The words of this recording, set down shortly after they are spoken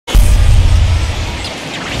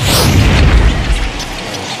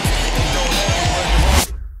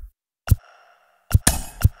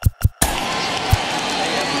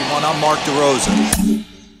I'm Mark DeRosa.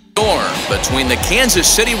 Between the Kansas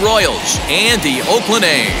City Royals and the Oakland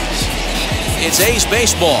A's. It's A's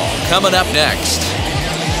baseball coming up next.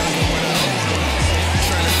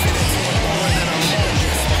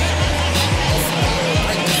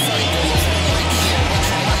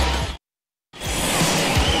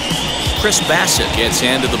 Chris Bassett gets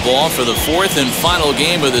handed the ball for the fourth and final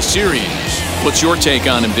game of the series. What's your take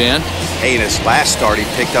on him, Dan? Hey, in his last start, he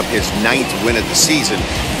picked up his 9th win of the season.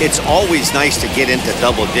 It's always nice to get into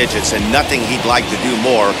double digits, and nothing he'd like to do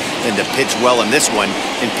more than to pitch well in this one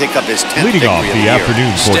and pick up his 10th Leading off victory the of the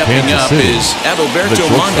afternoon year. for Stepping Kansas up City, is Adalberto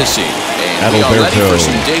Mondesi. And we are ready for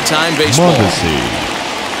some daytime baseball.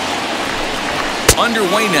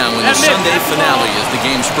 Underway now in the Sunday finale as the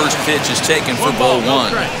game's first pitch is taken for ball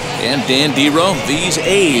one. And Dan Dero, these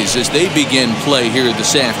A's, as they begin play here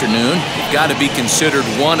this afternoon, have got to be considered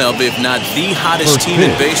one of, if not the hottest team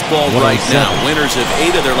in baseball right now. Winners of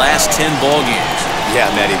 8 of their last 10 ball games.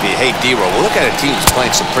 Yeah, Matty V. Hey, Dero, well, look at a team that's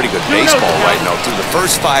playing some pretty good baseball right now. Through the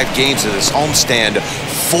first 5 games of this homestand,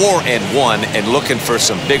 4-1, and looking for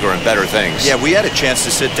some bigger and better things. Yeah, we had a chance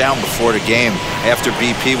to sit down before the game after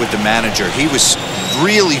BP with the manager. He was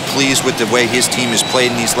really pleased with the way his team has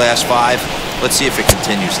played in these last 5. Let's see if it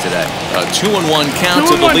continues today. A 2-1 count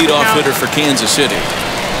to the leadoff hitter for Kansas City.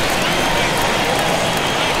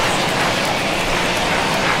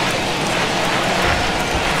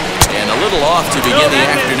 And a little off to begin the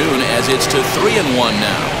afternoon as it's to 3-1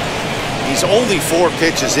 now. He's only 4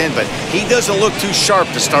 pitches in, but he doesn't look too sharp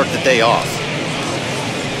to start the day off.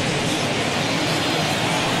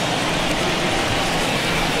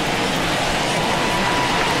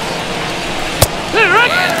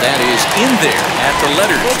 And that is in there at the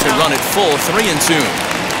letters to run it full 3-2.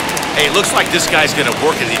 Hey, it looks like this guy's going to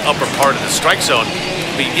work in the upper part of the strike zone.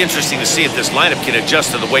 It'll be interesting to see if this lineup can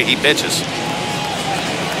adjust to the way he pitches.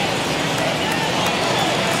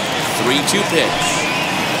 3-2 pitch.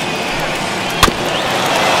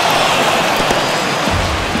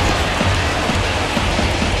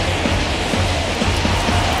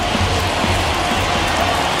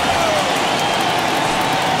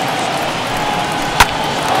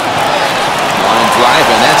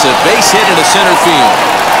 And that's a base hit into center field.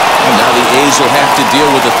 And now the A's will have to deal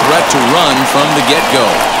with a threat to run from the get-go.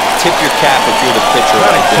 Tip your cap if you're the pitcher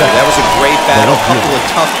right there. That was a great battle, a couple of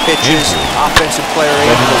tough pitches. Offensive player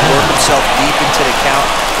able to work himself deep into the count.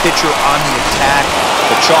 Pitcher on the attack,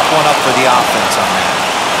 but chalk one up for the offense on that.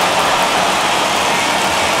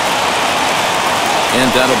 And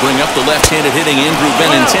that'll bring up the left-handed hitting Andrew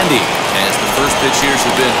Benintendi. As the first pitch here's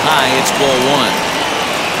a bit high, it's ball one.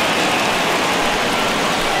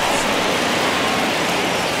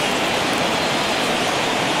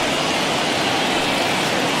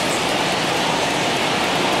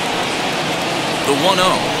 The 1-0.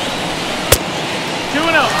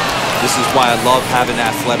 2-0. This is why I love having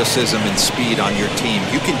athleticism and speed on your team.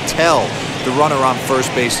 You can tell the runner on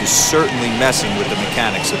first base is certainly messing with the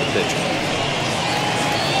mechanics of the pitcher.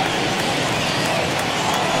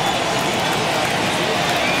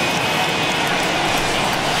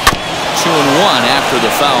 Two and one after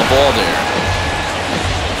the foul ball there.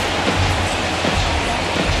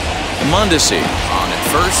 Mondesi on at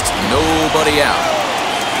first, nobody out.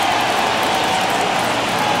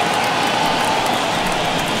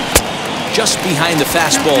 Just behind the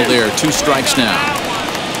fastball there, 2 strikes now.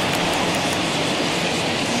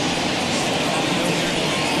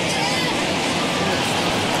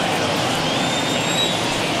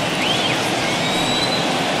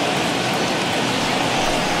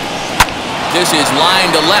 This is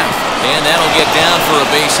line to left, and that'll get down for a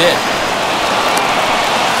base hit.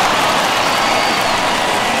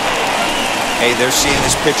 Hey, they're seeing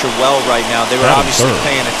this pitcher well right now. They were obviously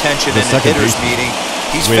paying attention in the hitters meeting.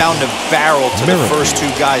 He's found a barrel to the first 2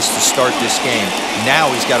 guys to start this game.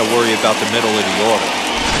 Now he's got to worry about the middle of the order.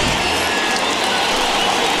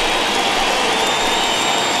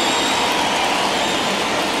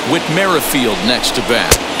 Whit Merrifield next to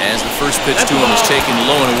bat as the first pitch to him is taken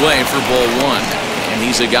low and away for ball one. And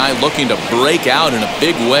he's a guy looking to break out in a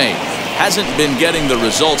big way. Hasn't been getting the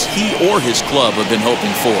results he or his club have been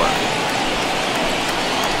hoping for.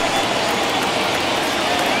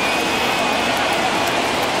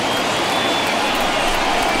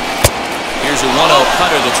 Here's a 1-0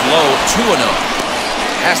 cutter that's low, 2-0.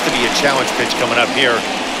 Has to be a challenge pitch coming up here.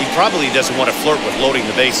 He probably doesn't want to flirt with loading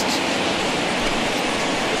the bases.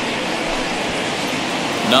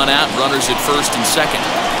 None out, runners at first and second.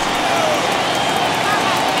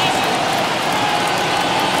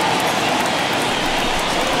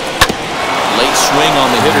 Late swing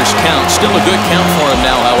on the hitter's count. Still a good count for him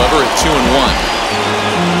now, however, at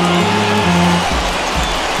 2-1.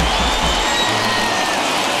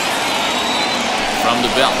 From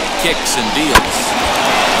the belt, kicks and deals.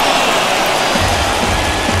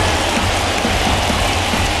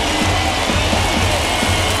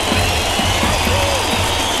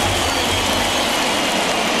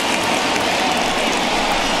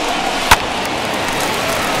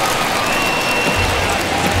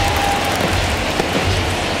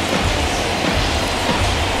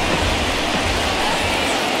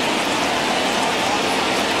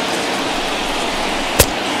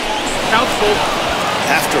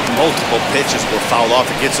 After multiple pitches were fouled off,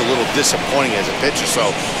 it gets a little disappointing as a pitcher. So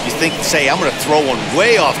you think, say, I'm going to throw one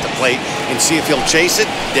way off the plate and see if he'll chase it.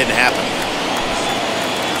 Didn't happen.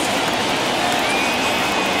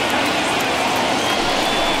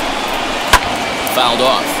 Fouled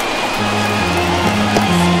off.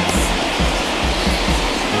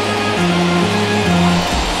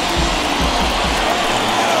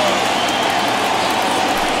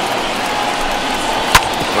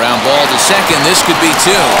 Ground ball to second. This could be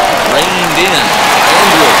two. Reined in.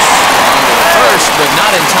 Andrews on to first, but not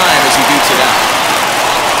in time as he beats it out.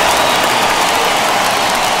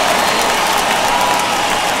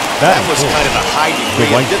 That was kind of a high degree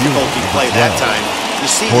of difficulty play that time. You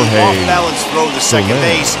see the off-balance throw to second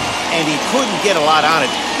base, and he couldn't get a lot on it,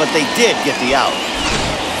 but they did get the out.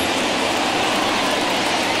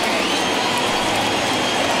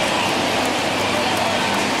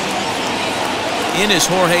 In is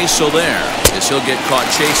Jorge Soler, as he'll get caught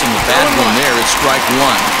chasing the bad one there at strike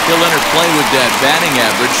one. He'll enter play with that batting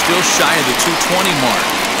average still shy of the 220 mark.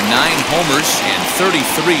 9 homers and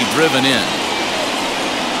 33 driven in.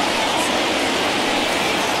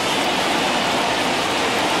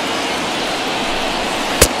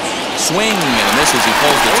 Swing and a miss as he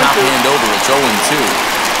pulls the top hand over. It's 0-2.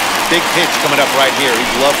 Big pitch coming up right here.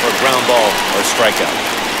 He'd love for a ground ball or a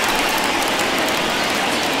strikeout.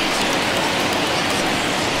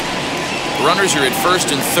 Runners are at first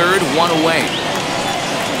and third, 1 away.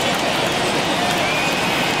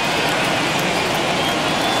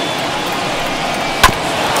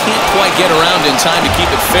 Can't quite get around in time to keep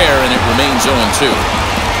it fair, and it remains 0-2.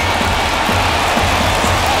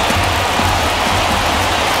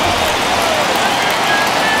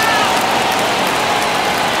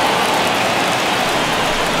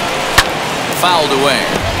 Fouled away.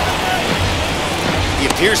 He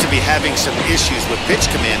appears to be having some issues with pitch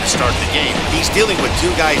command to start the game. He's dealing with 2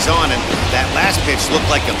 guys on, and that last pitch looked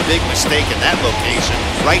like a big mistake in that location.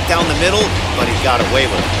 Right down the middle, but he got away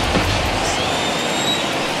with it.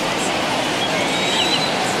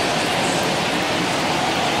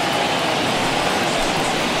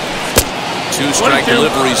 2 strike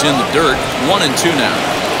deliveries in the dirt. 1-2 now.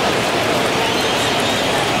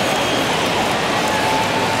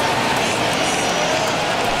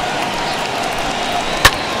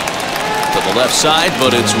 The left side,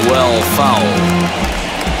 but it's well fouled.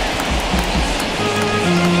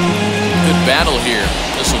 Good battle here.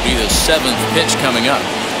 This will be the 7th pitch coming up.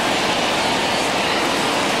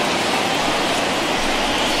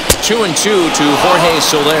 2-2 to Jorge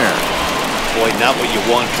Soler. Boy, not what you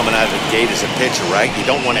want coming out of the gate as a pitcher, right? You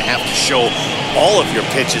don't want to have to show all of your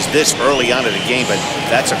pitches this early on in the game, but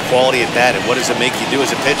that's a quality at bat. And what does it make you do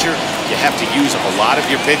as a pitcher? You have to use a lot of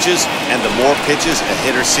your pitches, and the more pitches a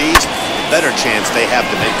hitter sees, the better chance they have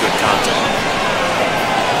to make good contact.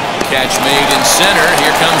 Catch made in center.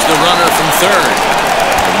 Here comes the runner from third.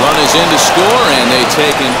 The run is in to score, and they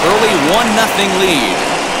take an early 1-0 lead.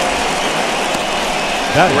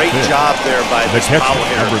 Great job there by this foul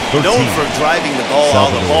hitter. Known for driving the ball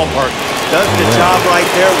out of the ballpark. Does the job right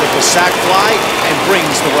there with the sac fly and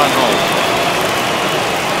brings the run home.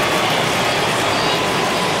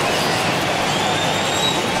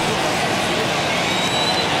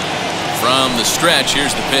 From the stretch,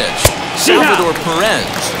 here's the pitch. Salvador Perez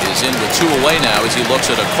is in with 2 away now as he looks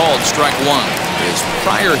at a called strike 1. His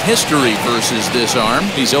prior history versus this arm,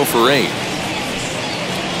 he's 0 for 8.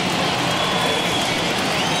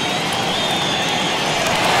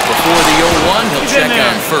 Before the 0-1, he'll check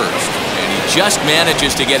on first, and he just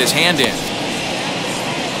manages to get his hand in.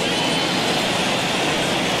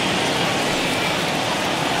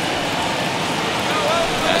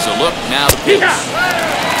 As a look, now the pitch.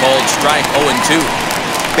 Called strike 0-2.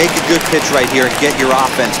 Make a good pitch right here and get your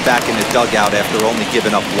offense back in the dugout after only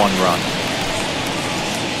giving up 1 run.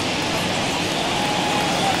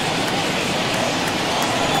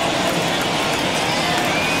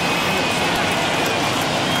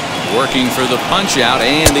 Working for the punch out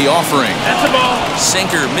and the offering. That's a ball.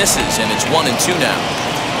 Sinker misses, and it's 1-2 now.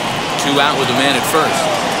 2 out with a man at first.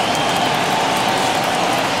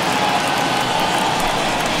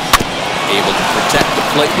 Able to protect the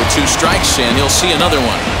plate with 2 strikes, and he'll see another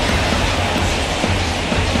one.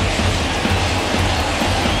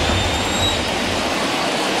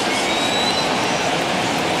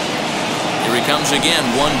 Runners again,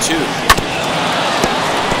 1-2.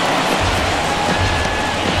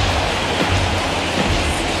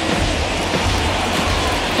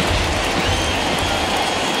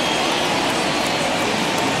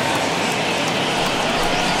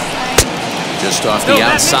 Just off the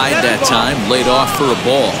outside that time, laid off for a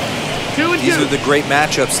ball. These are the great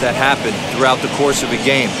matchups that happen throughout the course of a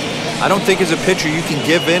game. I don't think as a pitcher you can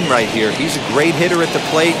give in right here. He's a great hitter at the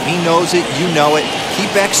plate. He knows it. You know it.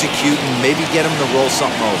 Keep executing. Maybe get him to roll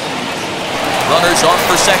something over. Runners off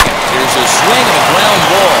for second. Here's a swing and a ground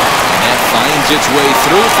ball. And that finds its way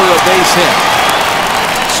through for a base hit.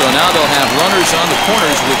 So now they'll have runners on the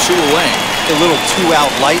corners with 2 away. A little 2-out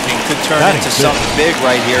lightning could turn into something big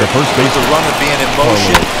right here. The first base with the runner being in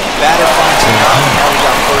motion. Batter finds him out. Now we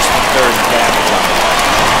got first and third and damage on the way.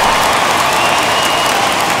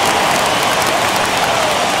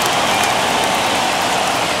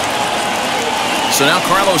 So now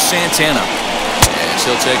Carlos Santana, as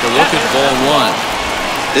he'll take a look at ball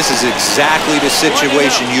 1. This is exactly the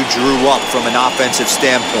situation you drew up from an offensive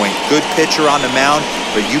standpoint. Good pitcher on the mound,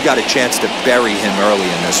 but you got a chance to bury him early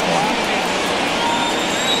in this one.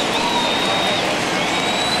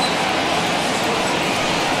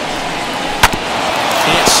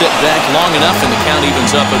 Can't sit back long enough, and the count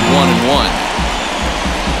evens up at 1-1.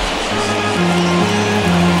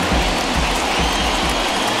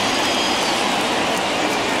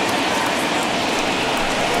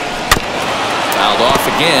 Off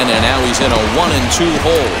again, and now he's in a 1-2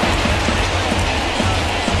 hole.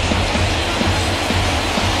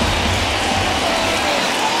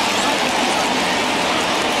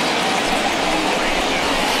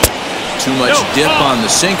 Too much dip on the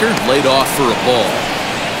sinker, laid off for a ball.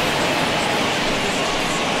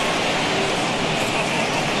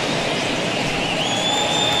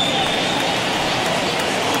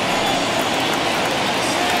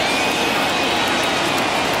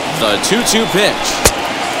 The 2-2 pitch.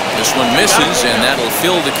 This one misses, and that'll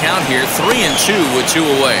fill the count here. 3-2 with 2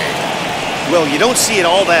 away. Well, you don't see it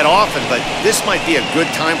all that often, but this might be a good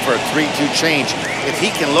time for a 3-2 change. If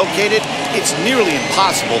he can locate it, it's nearly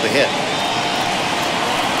impossible to hit.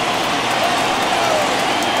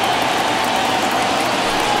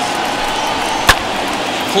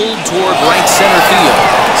 Pulled toward right center field.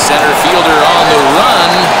 Center fielder on the run.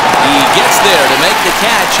 He gets there to make the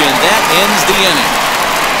catch, and that ends the inning.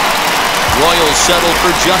 Royals settle for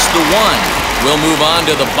just the 1. We'll move on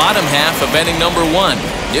to the bottom half of inning number 1.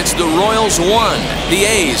 It's the Royals 1, the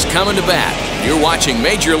A's coming to bat. You're watching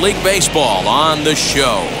Major League Baseball on the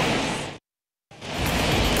show.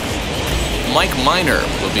 Mike Minor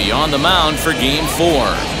will be on the mound for Game 4.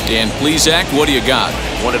 Dan Plesac, what do you got?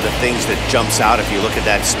 One of the things that jumps out if you look at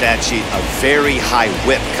that stat sheet, a very high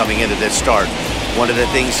whip coming into this start. One of the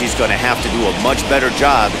things he's going to have to do a much better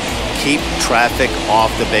job, keep traffic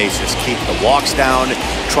off the bases, keep the walks down,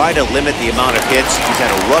 try to limit the amount of hits. He's had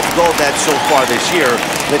a rough go of that so far this year.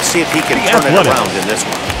 Let's see if he can turn it around in this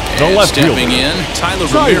one. And stepping in,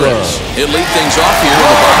 Tyler Ramirez. He'll lead things off here in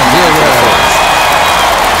the bottom half of the first.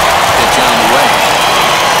 Pitch on the way.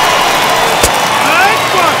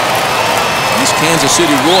 These Kansas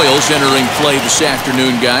City Royals entering play this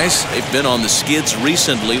afternoon, guys. They've been on the skids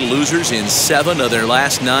recently, losers in 7 of their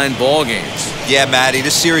last 9 ball games. Yeah, Matty,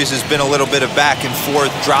 this series has been a little bit of back and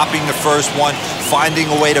forth, dropping the first one, finding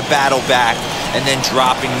a way to battle back, and then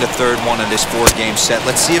dropping the third one of this 4-game set.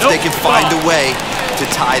 Let's see if they can find a way to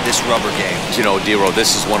tie this rubber game. You know, Dero,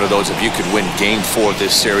 this is one of those, if you could win Game 4 of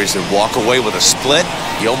this series and walk away with a split,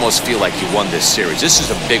 you almost feel like you won this series. This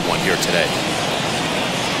is a big one here today.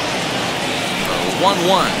 1-1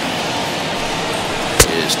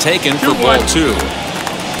 is taken for ball 2. Hit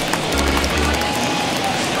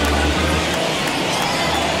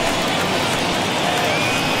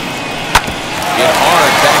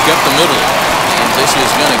hard back up the middle, and this is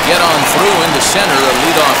going to get on through into center, a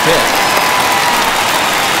leadoff hit.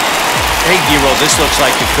 Hey, Dero, this looks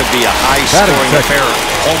like it could be a high-scoring affair.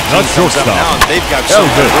 Home team comes up now, and they've got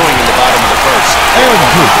something brewing in the bottom of the first.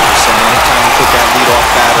 So anytime you put that leadoff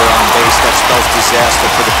batter on base, that spells disaster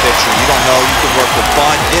for the pitcher. You don't know. You can work with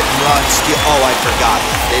bunt, hit and run, steal. Oh, I forgot.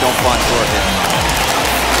 They don't bunt or hit and run.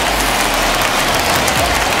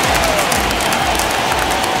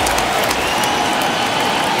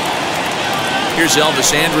 Here's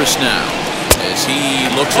Elvis Andrus now, as he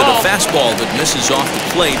looks at a fastball that misses off the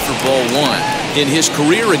plate for ball 1. In his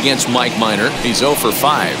career against Mike Minor, he's 0 for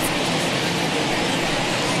 5.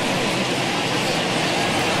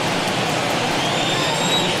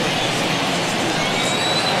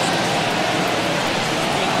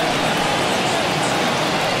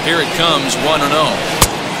 Here it comes, 1-0.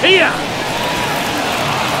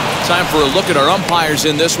 Time for a look at our umpires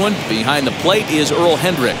in this one. Behind the plate is Earl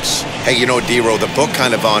Hendricks. Hey, you know, D-Row, the book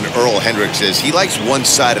kind of on Earl Hendricks is he likes one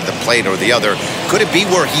side of the plate or the other. Could it be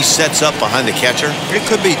where he sets up behind the catcher? It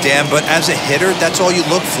could be, Dan, but as a hitter, that's all you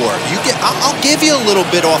look for. I'll give you a little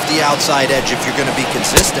bit off the outside edge if you're going to be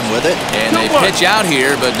consistent with it. And they pitch out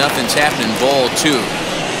here, but nothing's happening. Ball 2.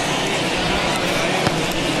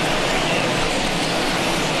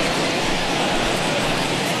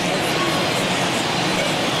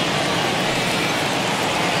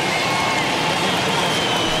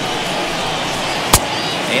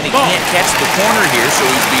 And he can't catch the corner here, so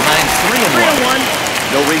he's behind 3-1.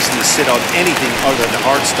 No reason to sit on anything other than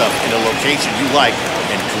hard stuff in a location you like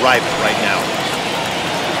and drive it right now.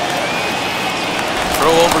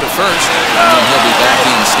 Throw over to first, and then he'll be back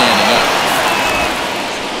in standing up.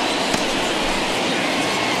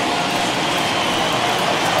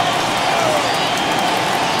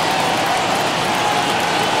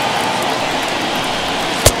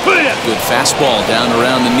 Good fastball down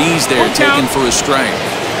around the knees there, taken for a strike.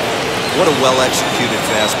 What a well-executed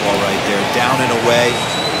fastball right there, down and away.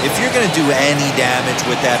 If you're going to do any damage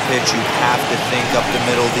with that pitch, you have to think up the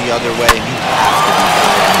middle the other way, and you have to be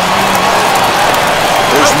diving.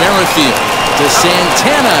 There's Merrifield to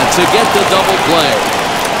Santana to get the double play.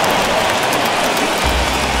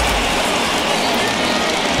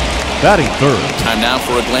 Batting third. Time now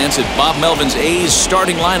for a glance at Bob Melvin's A's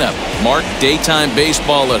starting lineup. Mark, daytime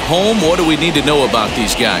baseball at home. What do we need to know about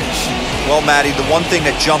these guys? Well, Matty, the one thing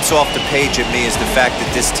that jumps off the page at me is the fact that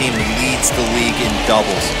this team leads the league in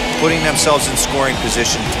doubles, putting themselves in scoring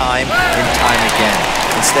position time and time again.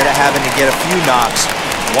 Instead of having to get a few knocks,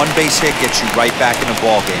 one base hit gets you right back in the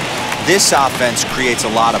ball game. This offense creates a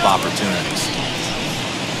lot of opportunities.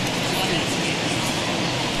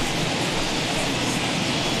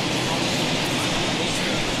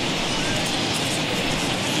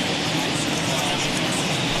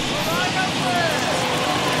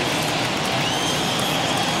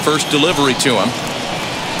 First delivery to him.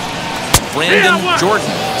 Brandon Jordan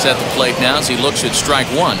is at the plate now as he looks at strike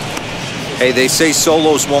 1. Hey, they say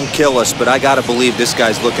solos won't kill us, but I got to believe this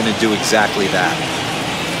guy's looking to do exactly that.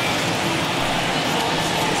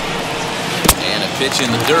 And a pitch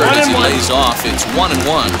in the dirt as he lays off. It's 1-1.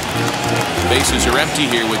 Bases are empty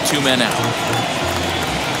here with 2 men out.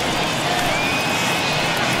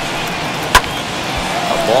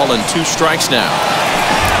 A ball and 2 strikes now.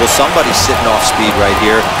 Well, somebody's sitting off speed right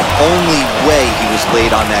here. Only way he was late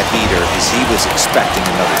on that heater is he was expecting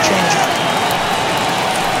another changeup.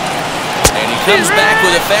 And he comes back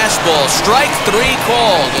with a fastball. Strike 3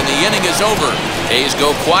 called, and the inning is over. A's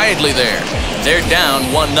go quietly there. They're down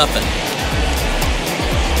 1-0.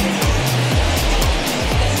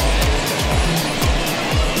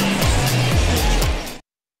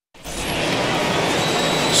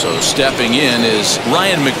 So stepping in is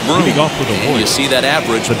Ryan McBroom. And you see that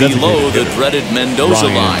average below the dreaded Mendoza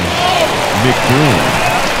line. McBroom.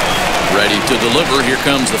 Ready to deliver. Here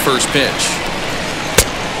comes the first pitch.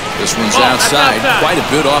 This one's outside. Quite a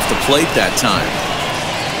bit off the plate that time.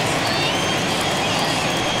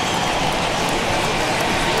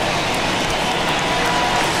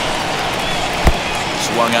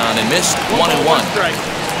 Swung on and missed. 1-1.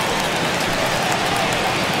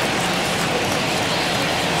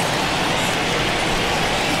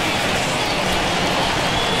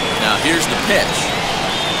 Now here's the pitch.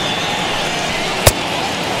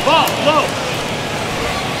 Ball low.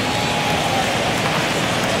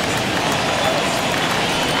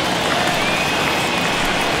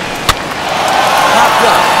 Popped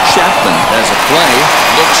up. Chapman has a play.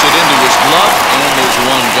 Looks it into his glove, and there's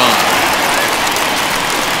one gone.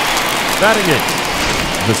 Batting eighth,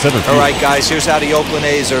 the center field. All right, guys, here's how the Oakland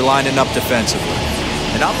A's are lining up defensively.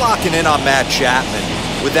 And I'm locking in on Matt Chapman.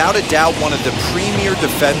 Without a doubt, one of the premier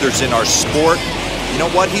defenders in our sport. You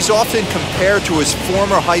know what? He's often compared to his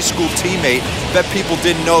former high school teammate. Bet people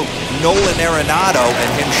didn't know Nolan Arenado and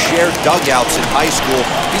him shared dugouts in high school.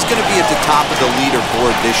 He's going to be at the top of the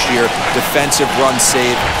leaderboard this year. Defensive run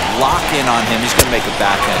save. Lock in on him. He's going to make a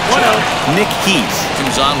backhand jump. Nick Heath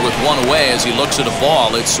comes on with one away as he looks at a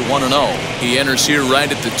ball. It's 1-0. He enters here right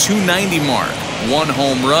at the 290 mark. 1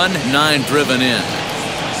 home run, 9 driven in.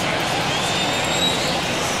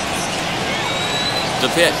 The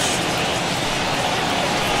pitch.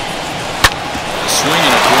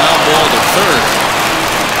 Swinging a ground ball to third.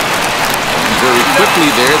 And very quickly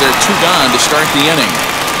there, they're 2 gone to start the inning.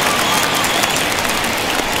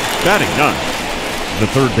 Batting ninth, the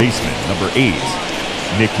third baseman, number 8,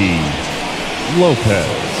 Nicky Lopez.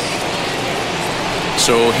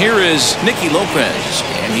 So here is Nicky Lopez,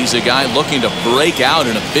 and he's a guy looking to break out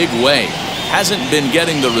in a big way. hasn't been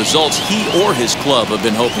getting the results he or his club have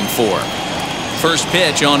been hoping for. First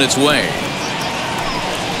pitch on its way.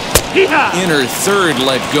 Inner third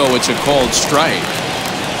let go. It's a called strike.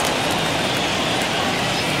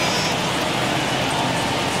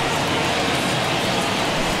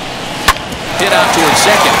 Hit out towards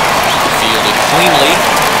second. Fielded cleanly.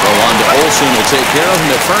 Go on to Olsen, will take care of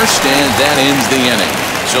him at first, and that ends the inning.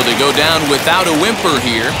 So they go down without a whimper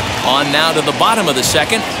here. On now to the bottom of the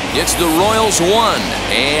second. It's the Royals 1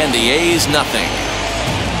 and the A's nothing.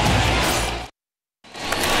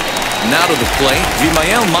 Now to the plate,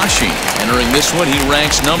 Vimael Mashi. Entering this one, he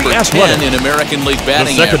ranks number 10 in American League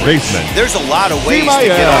batting second average. baseman. There's a lot of ways to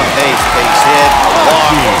get on base. Base hit,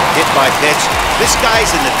 walk, hit by pitch. This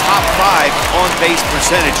guy's in the top 5 on base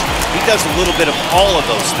percentage. He does a little bit of all of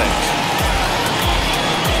those things.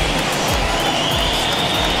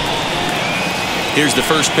 Here's the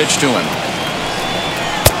first pitch to him.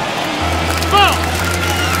 Ball.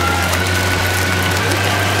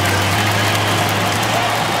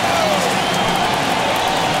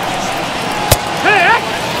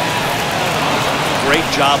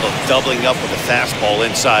 Great job of doubling up with a fastball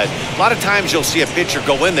inside. A lot of times you'll see a pitcher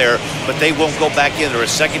go in there, but they won't go back in there a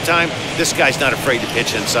second time. This guy's not afraid to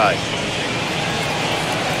pitch inside.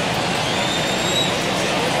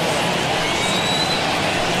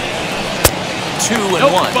 Two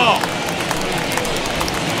and one. Ball.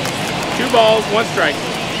 2 balls, 1 strike.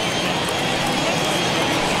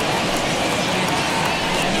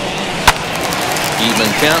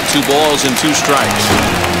 Even count, 2 balls and 2 strikes.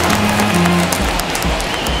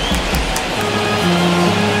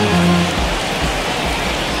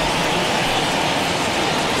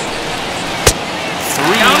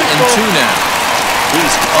 Three and 2 now.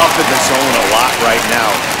 He's up in the zone a lot right now.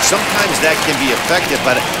 Sometimes that can be effective,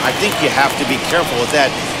 but I think you have to be careful with that,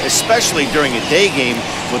 especially during a day game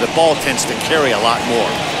where the ball tends to carry a lot more.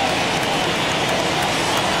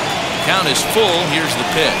 Count is full. Here's the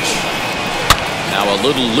pitch. Now a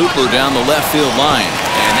little looper down the left field line.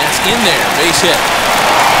 And that's in there. Base hit.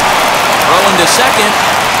 Throwing to second.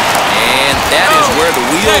 And that is where the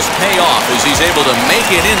wheels pay off as he's able to make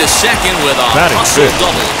it into second with a hustle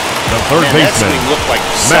double. The third Man, that baseman. swing looked like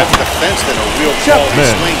self-defense than a real quality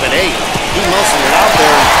swing, but hey, he muscled it out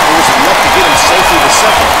there, and it was enough to get him safely to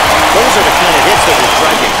second. Those are the kind of hits that will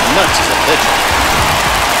drive you nuts as a pitcher.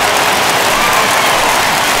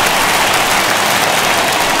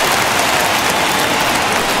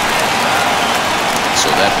 So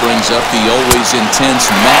that brings up the always intense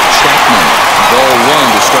Matt Chapman. Ball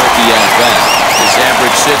 1 to start the at-bat. His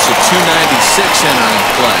average sits at .296 entering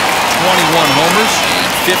play. 21 homers and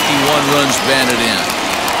 51 runs batted in.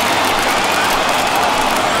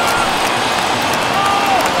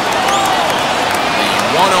 The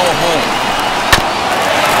 1-0 home.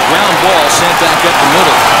 Ground ball sent back up the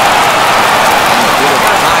middle. And a bit of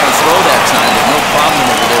a high throw that time, but no problem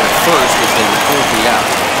over there at first as they record the out.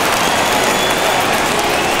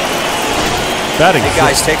 Hey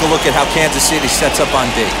guys, take a look at how Kansas City sets up on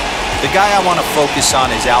D. The guy I want to focus on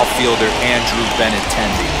is outfielder Andrew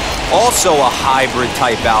Benintendi. Also a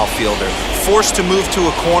hybrid-type outfielder, forced to move to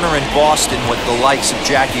a corner in Boston with the likes of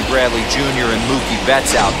Jackie Bradley Jr. and Mookie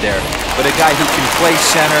Betts out there, but a guy who can play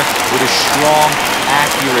center with a strong,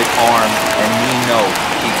 accurate arm, and we know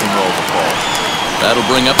he can roll the ball. That'll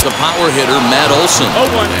bring up the power hitter, Matt Olsen,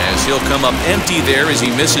 as he'll come up empty there as he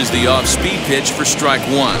misses the off-speed pitch for strike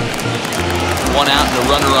 1. 1 out and a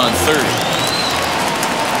runner on third.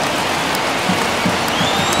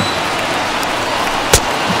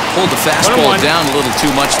 Pulled the fastball down a little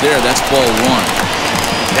too much there. That's ball 1.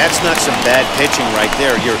 That's not some bad pitching right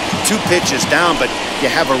there. You're 2 pitches down, but you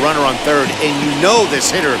have a runner on third, and you know this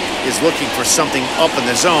hitter is looking for something up in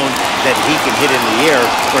the zone that he can hit in the air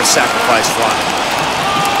for a sacrifice fly.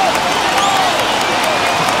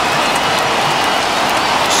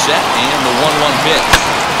 Set and the 1-1 pitch.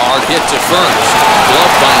 Hard hit to first.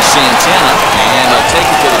 Gloved by Santana, and he'll take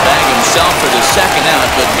it to the bag himself for the second out,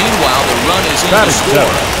 but meanwhile the run is in to score.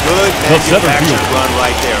 Good manufactured run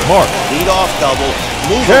right there. Lead off double,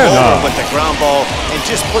 move him over with the ground ball, and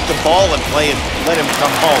just put the ball in play and let him come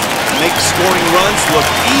home. Make scoring runs look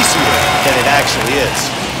easier than it actually is.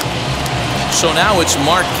 So now it's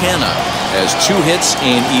Mark Canha, has 2 hits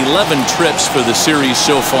and 11 trips for the series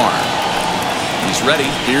so far. He's ready.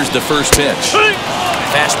 Here's the first pitch.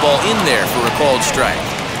 Fastball in there for a called strike.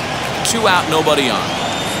 2 out, nobody on.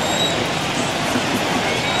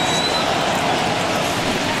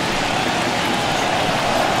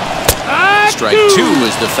 Strike 2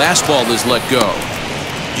 as the fastball is let go.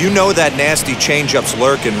 You know that nasty changeup's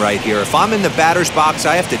lurking right here. If I'm in the batter's box,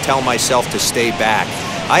 I have to tell myself to stay back.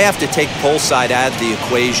 I have to take pull side out of the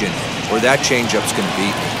equation, or that changeup's going to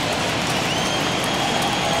beat me.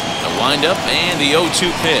 The windup and the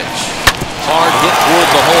 0-2 pitch. Hard hit toward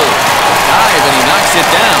the hole. Dive, and he knocks it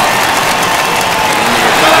down. And the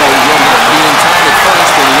recovery will not be in time at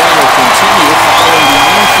first, and the inning will continue following the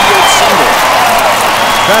infield single.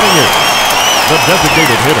 Batting it, the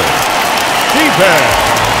designated hitter, Stephen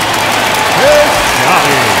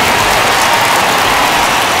Piscotty.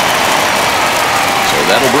 So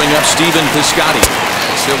that'll bring up Stephen Piscotty.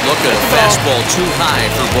 He'll look at a fastball too high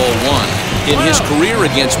for ball one. In his career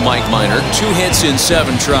against Mike Minor, 2 hits in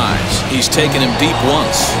 7 tries. He's taken him deep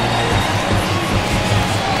once.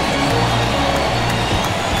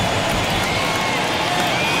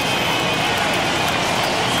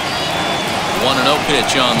 One 1-0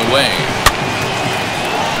 pitch on the way.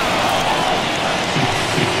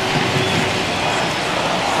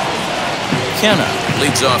 Kenna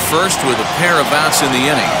leads off first with a pair of outs in the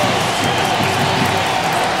inning.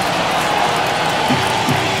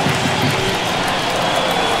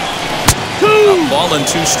 A ball and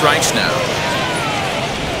 2 strikes now.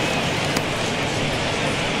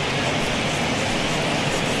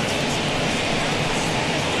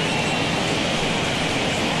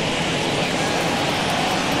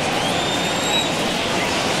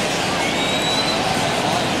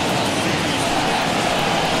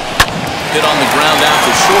 Hit on the ground out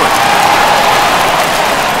to short.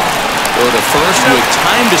 Go to first with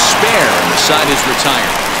time to spare, and the side is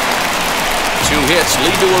retired. 2 hits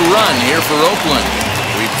lead to a run here for Oakland.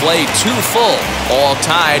 We played 2 full, all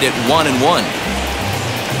tied at 1-1.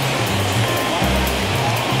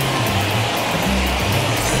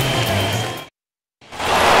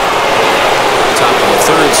 Top of the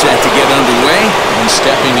third set to get underway, and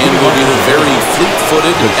stepping in will be the very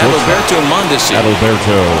fleet-footed Adalberto Mondesi.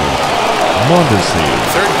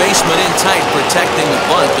 Third baseman in tight, protecting the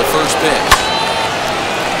bunt, the first pitch.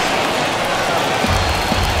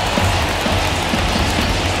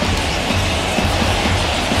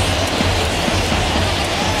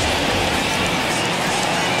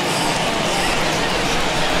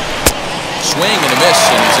 Swing and a miss,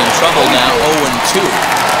 and he's in trouble now. 0-2.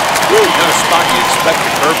 Not a spot you expect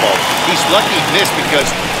a curveball. He's lucky he missed because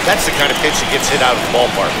that's the kind of pitch that gets hit out of the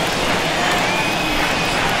ballpark.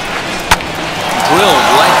 Drilled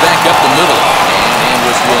right back up the middle, and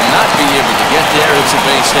Andrus will not be able to get there. It's a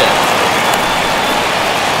base hit.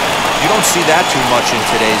 You don't see that too much in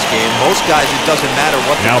today's game. Most guys, it doesn't matter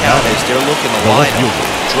what the count is. They're looking to line up,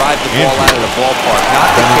 drive the ball out of the ballpark.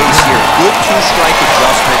 Not the case here. Good 2-strike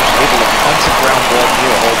adjustment, able to punch a ground ball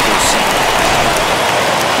through a hole for a single.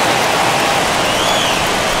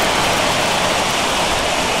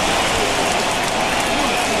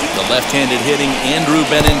 The left-handed hitting Andrew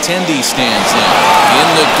Benintendi stands in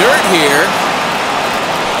the dirt here.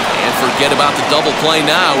 And forget about the double play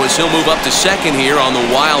now as he'll move up to second here on the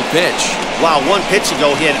wild pitch. Wow, 1 pitch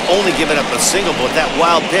ago he had only given up a single, but that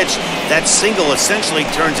wild pitch, that single essentially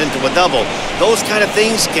turns into a double. Those kind of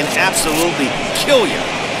things can absolutely kill you.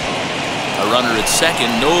 A runner at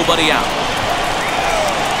second, nobody out.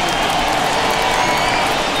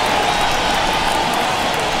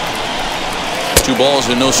 Two balls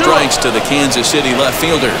and no strikes to the Kansas City left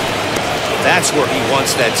fielder. That's where he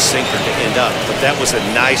wants that sinker to end up, but that was a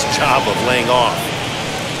nice job of laying off.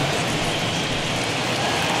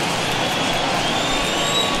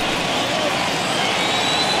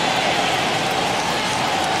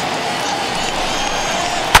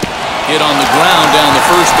 Hit on the ground down the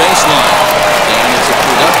first baseline. And it's a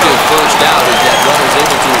productive first out as that runner's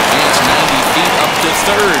able to advance 90 feet up to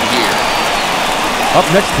third here. Up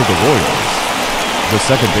next for the Royals, the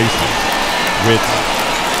second baseman, Whit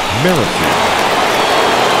Merrifield.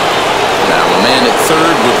 Now a man at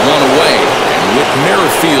third with 1 away, and Whit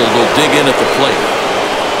Merrifield will dig in at the plate.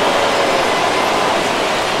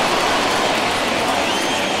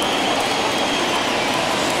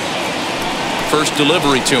 First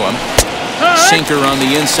delivery to him. Sinker on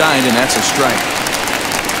the inside, and that's a strike.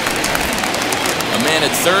 A man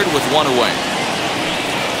at third with 1 away.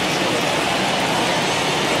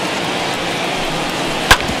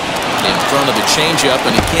 In front of the changeup,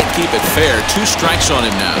 and he can't keep it fair. 2 strikes on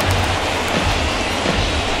him now.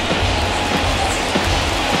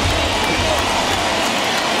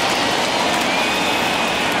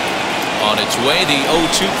 On its way, the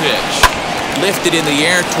 0-2 pitch. Lifted in the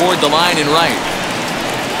air toward the line and right.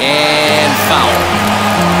 And foul.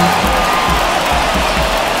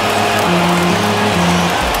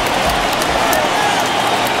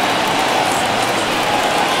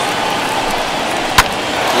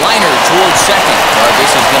 Liner towards second.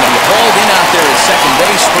 This is going to be hauled in out there at second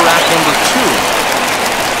base for out number 2.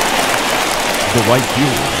 The right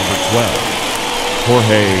fielder, number 12,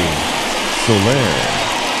 Jorge Soler.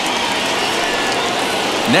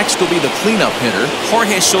 Next will be the cleanup hitter,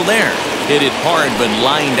 Jorge Soler. Hit it hard but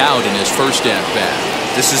lined out in his first at-bat.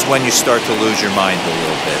 This is when you start to lose your mind a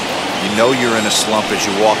little bit. You know you're in a slump as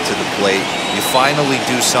you walk to the plate. You finally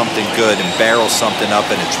do something good and barrel something up,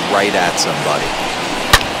 and it's right at somebody.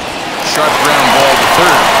 Sharp ground ball to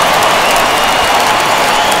third.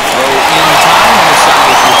 Throw in time, and the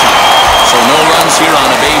side is retired. So no runs here on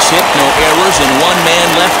a base hit, no errors, and one man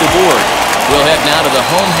left aboard. We'll head now to the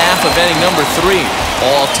home half of inning number 3.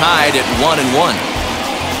 All tied at 1-1.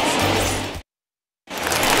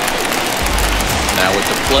 Now at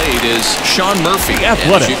the plate is Sean Murphy. And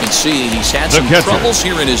as you can see, he's had some troubles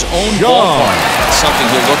here in his own ballpark. That's something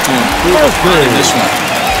he'll look to improve upon in this one.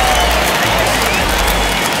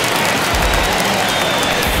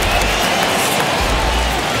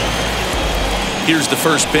 Here's the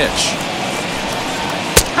first pitch.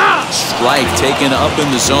 Strike taken up in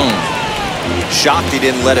the zone. Shocked he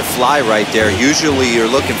didn't let it fly right there. Usually you're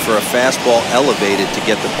looking for a fastball elevated to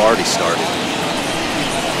get the party started.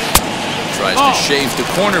 Tries to shave the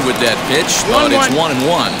corner with that pitch, but it's 1-1.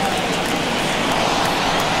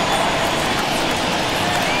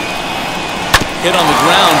 Hit on the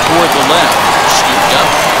ground toward the left. Scooped up.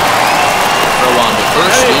 Throw on to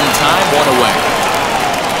first in time, 1 away.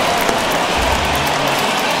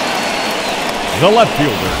 The left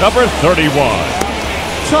fielder, number 31,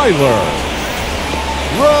 Tyler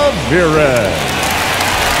Ramirez.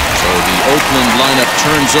 So the Oakland lineup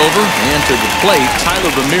turns over, and to the plate, Tyler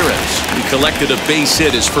Ramirez. He collected a base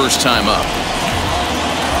hit his first time up.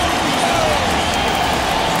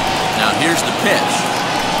 Now here's the pitch.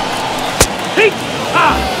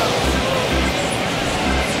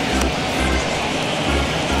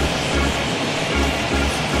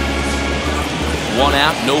 One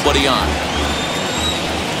out, nobody on.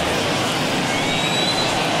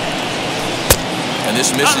 And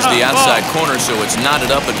this misses the outside corner, so it's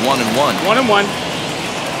knotted up at 1-1. 1-1.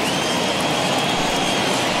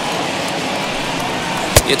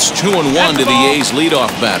 It's 2-1 to the A's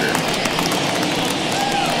leadoff batter.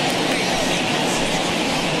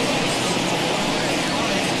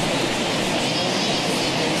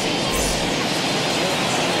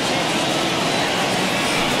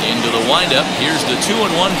 Into the windup. Here's the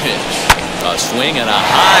 2-1 pitch. A swing and a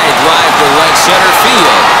high drive to right center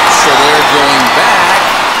field. So they're going back.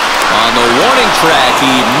 On the warning track,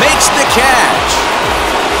 he makes the catch.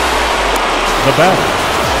 The batter,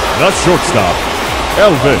 the shortstop,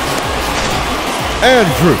 Elvis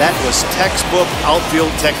Andrus. That was textbook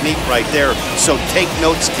outfield technique right there. So take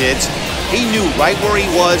notes, kids. He knew right where he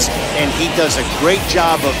was, and he does a great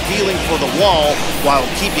job of feeling for the wall while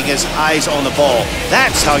keeping his eyes on the ball.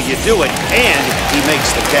 That's how you do it, and he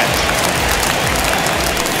makes the catch.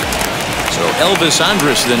 So Elvis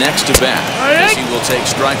Andrus the next to bat. As he will take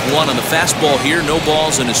strike 1 on the fastball here. No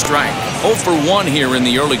balls and a strike. 0 for 1 here in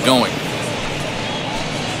the early going.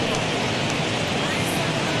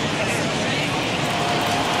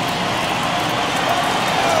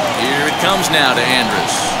 Here it comes now to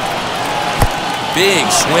Andrus. Big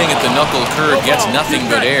swing at the knuckle curve. Gets nothing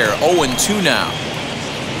but air. 0-2 now.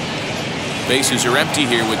 Bases are empty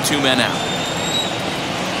here with 2 men out.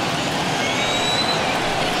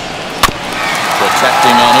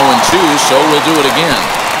 Protecting on 0-2, so we'll do it again.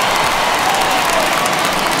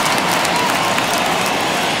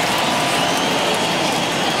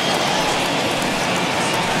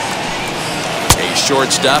 A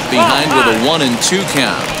shortstop behind with a 1-2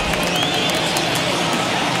 count.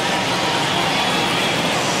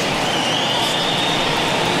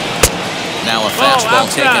 Now a fastball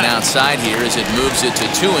taken outside here as it moves it to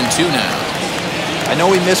 2-2 now. I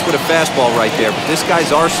know he missed with a fastball right there, but this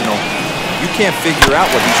guy's arsenal, you can't figure out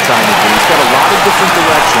what he's trying to do. He's got a lot of different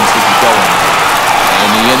directions he can go in. And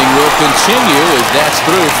the inning will continue as that's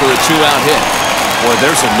through for a 2-out hit. Boy,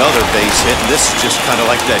 there's another base hit, and this is just kind of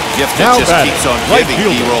like that gift that just keeps on giving.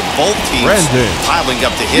 Hero, both teams piling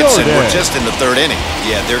up the hits, and we're just in the 3rd inning.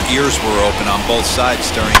 Yeah, their ears were open on both sides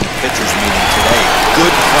during the pitchers' meeting today.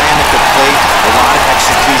 Good plan at the plate, a lot of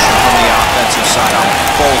execution from the offensive side on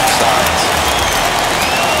both sides.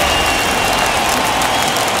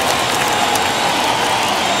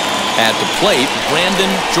 At the plate, Brandon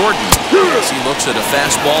Jordan. As he looks at a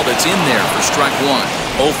fastball that's in there for strike 1.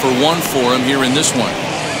 0 for 1 for him here in this one.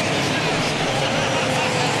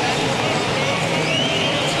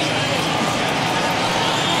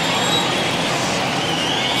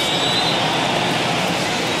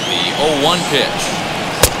 The 0-1 pitch.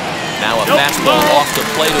 Now a fastball off the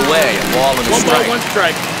plate away. A ball and a strike. 1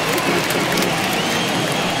 strike.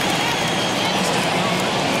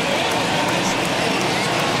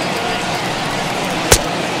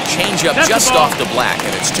 Changeup just off the black,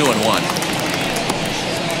 and it's 2-1.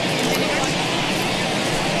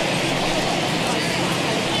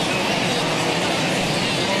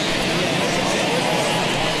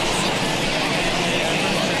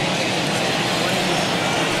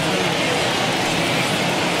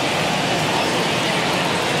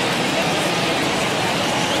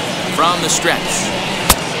 From the stretch.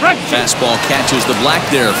 Fastball catches the black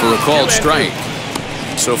there for a called strike.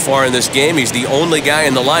 So far in this game, he's the only guy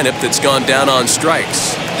in the lineup that's gone down on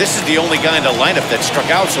strikes. This is the only guy in the lineup that struck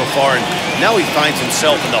out so far, and now he finds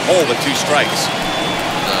himself in the hole with 2 strikes.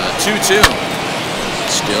 2-2.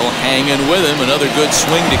 Still hanging with him. Another good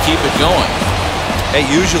swing to keep it going. Hey,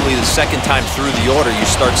 usually the second time through the order, you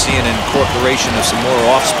start seeing an incorporation of some more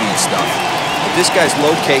off-speed stuff. But this guy's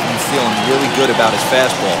locating and feeling really good about his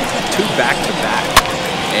fastball. 2 back-to-back.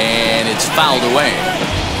 And it's fouled away.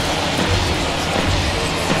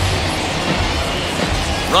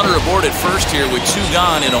 Runner aboard at first here with 2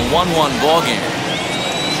 gone in a 1-1 ball game.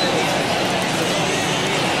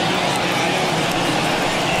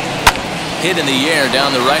 Hit in the air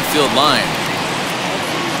down the right field line.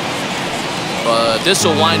 But this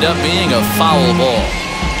will wind up being a foul ball.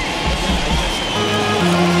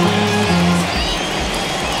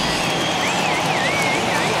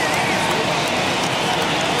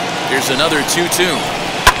 Here's another 2-2.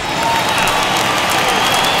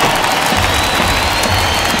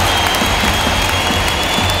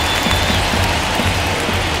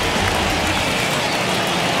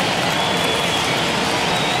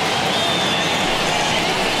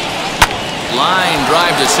 Line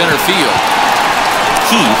drive to center field.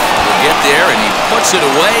 Keith will get there, and he puts it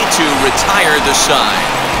away to retire the side.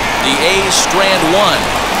 The A's strand 1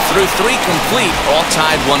 through 3 complete, all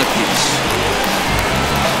tied 1 apiece.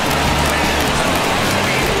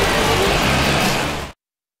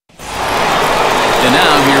 And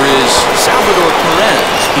now here is Salvador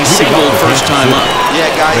Perez. He singled first time up. Yeah,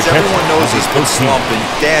 guys, everyone knows he's been slumping.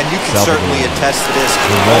 Dan, you can certainly attest to this.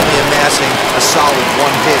 Only amassing a solid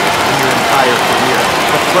 1 hit in your entire career.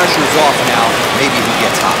 The pressure's off now. Maybe he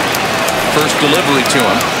gets hot. First delivery to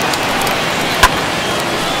him.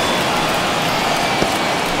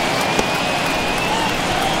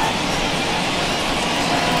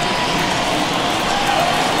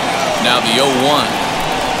 Now the 0-1.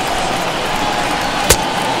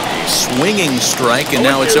 Swinging strike, and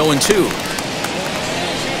now it's 0-2.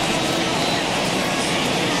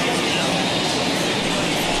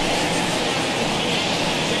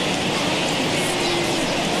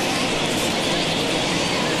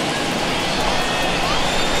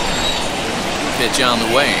 Pitch on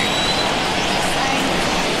the way.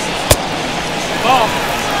 Ball.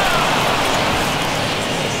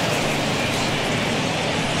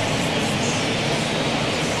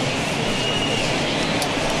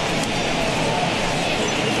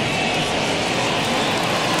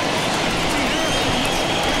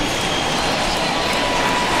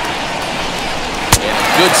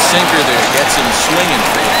 Good sinker there, gets him swinging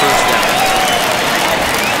for the first down.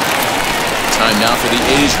 Time now for the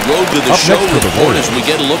A's Road to the Show report as we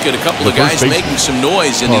get a look at a couple of guys making some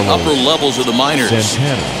noise in the upper levels of the minors.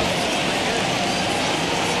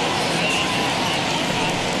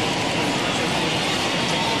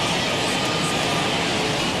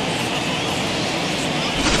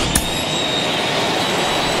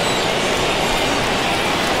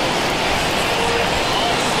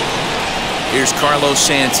 Here's Carlos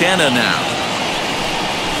Santana now.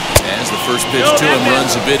 As the first pitch to him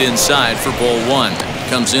runs a bit inside for ball 1.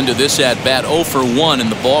 Comes into this at bat 0 for 1 in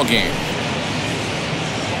the ball game.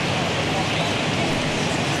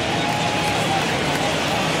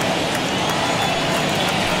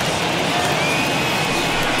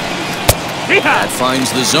 That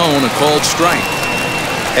finds the zone, a called strike.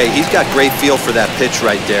 Hey, he's got great feel for that pitch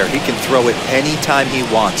right there. He can throw it anytime he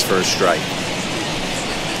wants for a strike.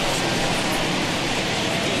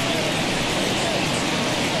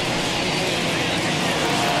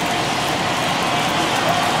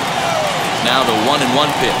 Now the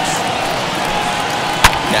 1-1 pitch.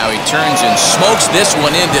 Now he turns and smokes this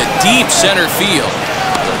one into deep center field.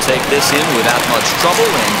 They'll take this in without much trouble,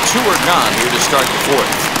 and 2 are gone here to start the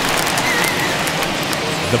 4th.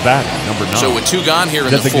 The batter, number 9. So with 2 gone here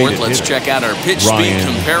in the 4th, let's check out our pitch speed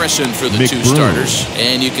comparison for the 2 starters.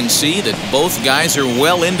 And you can see that both guys are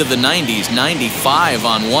well into the 90s, 95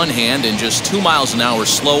 on one hand and just 2 miles an hour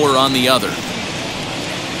slower on the other.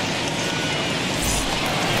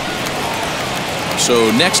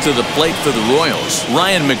 So next to the plate for the Royals,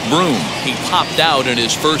 Ryan McBroom. He popped out in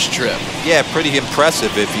his first trip. Yeah, pretty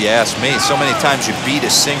impressive if you ask me. So many times you beat a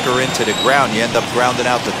sinker into the ground, you end up grounding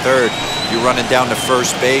out to third. You're running down to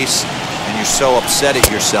first base, and you're so upset at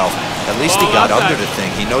yourself. At least he got under the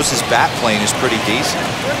thing. He knows his bat plane is pretty decent.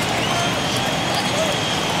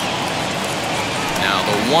 Now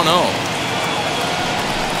the 1-0.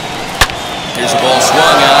 Here's a ball swung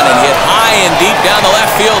on and hit high and deep down the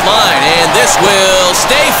left field line. And this will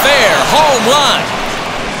stay fair. Home run.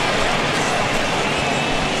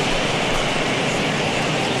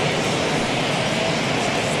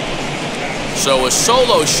 So a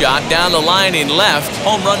solo shot down the line in left.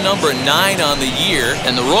 Home run number 9 on the year.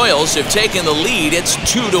 And the Royals have taken the lead. It's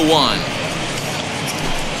 2-1.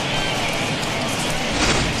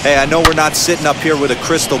 Hey, I know we're not sitting up here with a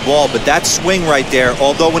crystal ball, but that swing right there,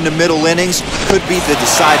 although in the middle innings, could be the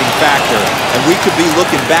deciding factor. And we could be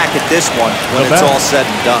looking back at this one when it's all said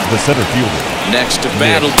and done. The center fielder. Next to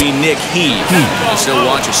bat will be Nick Heath. As they'll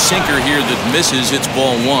watch a sinker here that misses. It's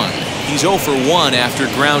ball 1. He's 0 for 1 after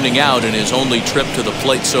grounding out in his only trip to the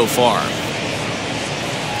plate so far.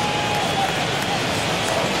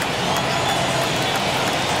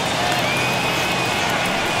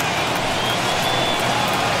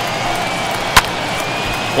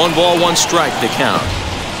 One ball, one strike to count.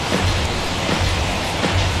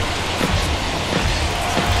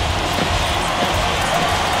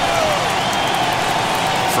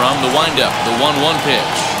 From the windup, the 1-1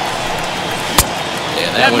 pitch.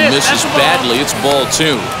 And that one misses badly. It's ball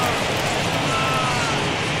 2.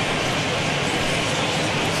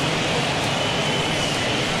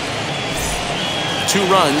 Two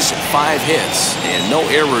runs, 5 hits, and no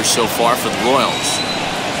errors so far for the Royals.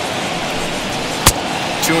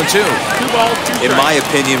 2-2. 2 balls, 2 strikes. In my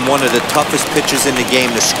opinion, one of the toughest pitches in the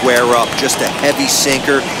game to square up. Just a heavy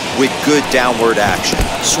sinker with good downward action.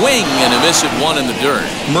 Swing and a miss at 1 in the dirt.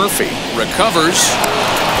 Murphy recovers.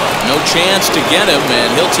 No chance to get him,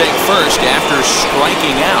 and he'll take first after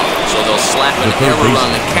striking out. So they'll slap an error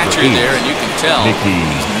on the catcher there, and you can tell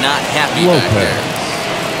he's not happy back there.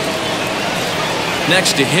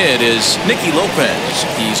 Next to hit is Nicky Lopez.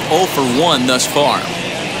 He's 0 for 1 thus far.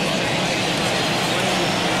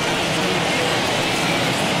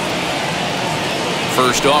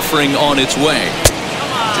 First offering on its way.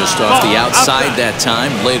 Just off the outside that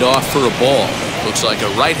time, laid off for a ball. Looks like a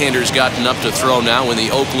right-hander's gotten up to throw now in the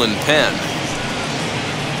Oakland pen.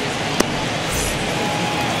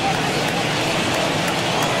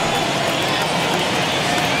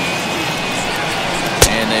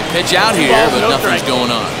 And they pitch out here, but nothing's going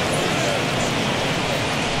on.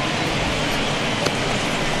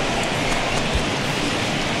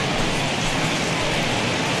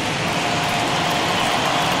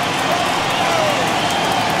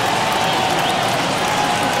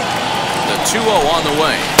 The 2-0 on the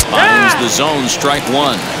way. Finds the zone, strike 1.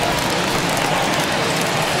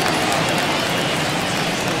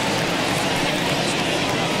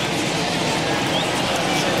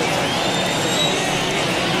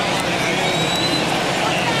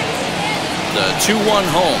 The 2-1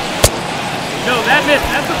 home. No, that missed.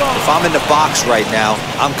 That's the ball. If I'm in the box right now,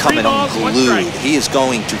 I'm coming 3 balls, 1 unglued. strike. He is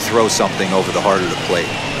going to throw something over the heart of the plate.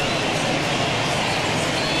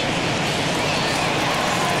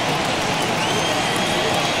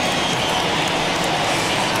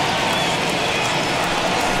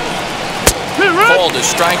 Called a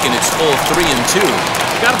strike, and it's full 3-2.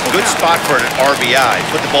 Good spot for an RBI.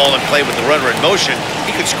 Put the ball in play with the runner in motion.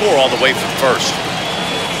 He could score all the way from first.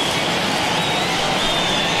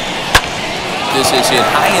 This is hit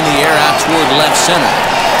high in the air out toward left center.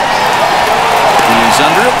 He's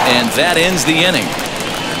under it, and that ends the inning.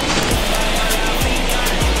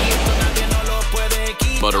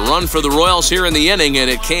 But a run for the Royals here in the inning,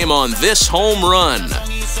 and it came on this home run.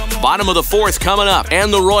 Bottom of the 4th coming up,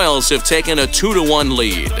 and the Royals have taken a 2-1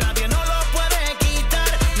 lead. So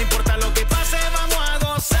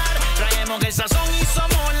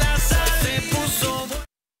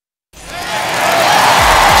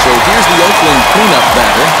here's the Oakland cleanup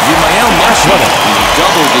batter, Ymael Marshall. He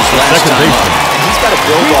doubled his last time up. And he's got to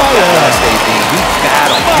build off that last AB. He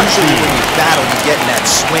battled. Usually when you battle, you get in that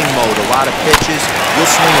swing mode. A lot of pitches, you'll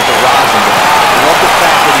swing at the rosin. I love the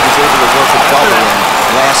fact that he was able to work a double in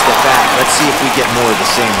last at bat. Let's see if we get more of the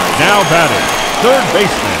same right now. Now batting, third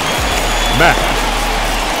baseman, Matt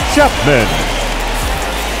Chapman.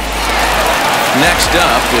 Next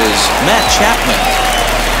up is Matt Chapman.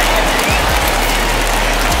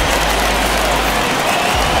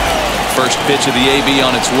 First pitch of the AB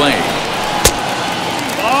on its way.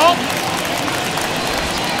 Ball.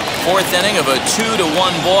 4th inning of a 2-1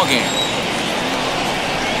 ball game.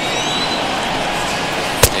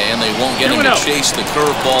 And they won't get him to chase the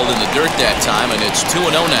curveball in the dirt that time, and it's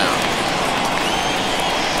 2-0 now.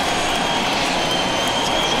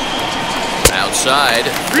 Outside,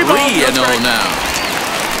 3-0 now.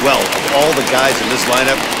 Well, of all the guys in this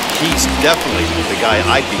lineup, he's definitely the guy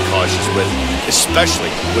I'd be cautious with,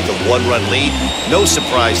 especially with a one-run lead. No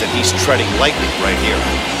surprise that he's treading lightly right here.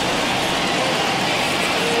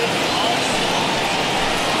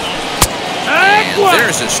 And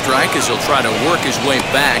there's a strike as he'll try to work his way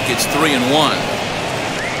back. It's 3-1.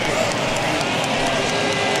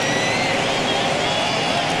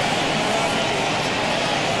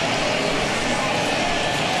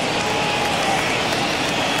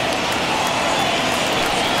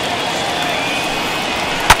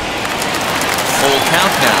 Full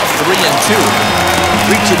count now, 3-2.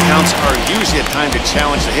 3-2 counts are usually a time to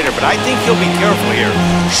challenge the hitter, but I think he'll be careful here.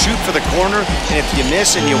 Shoot for the corner, and if you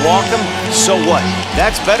miss and you walk him, so what?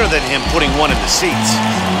 That's better than him putting one in the seats.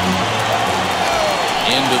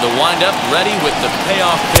 Into the windup, ready with the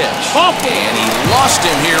payoff pitch. And he lost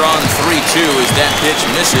him here on 3-2 as that pitch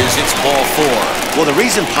misses. It's ball 4. Well, the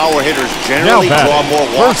reason power hitters generally draw more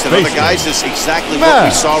walks than other guys is exactly what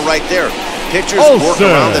we saw right there. Pitchers work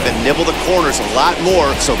around them and nibble the corners a lot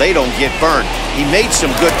more so they don't get burned. He made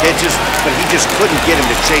some good pitches, but he just couldn't get him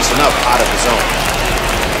to chase enough out of his own.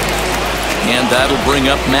 And that'll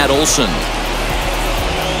bring up Matt Olson.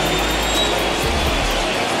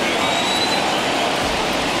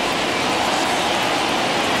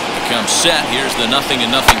 Comes set. Here's the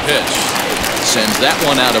 0-0 pitch. Sends that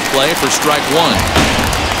one out of play for strike 1.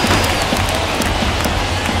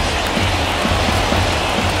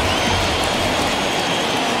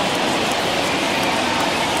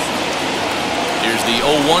 The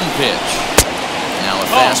 0-1 pitch. Now a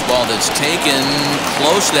fastball that's taken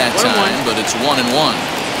close that time, but it's 1-1.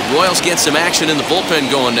 The Royals get some action in the bullpen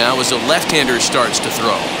going now as a left-hander starts to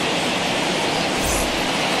throw.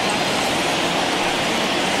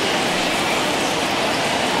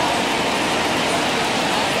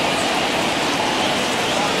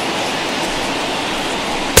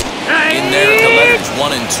 In there at the letters,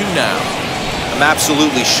 1-2 now. I'm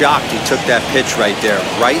absolutely shocked he took that pitch right there.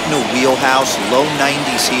 Right in the wheelhouse, low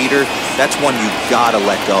 90s heater. That's one you gotta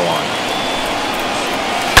let go on.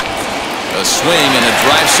 A swing and a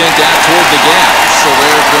drive sent out toward the gap. So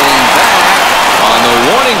they're going back on the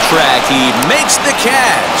warning track. He makes the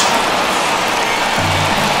catch.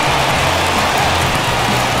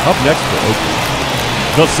 Up next for Oakland,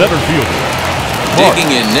 the center fielder. Digging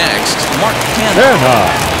in next, Mark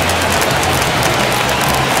Canha.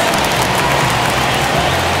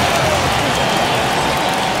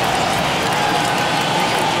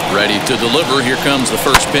 Ready to deliver. Here comes the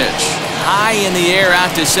first pitch. High in the air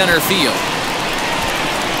out to center field.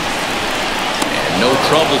 And no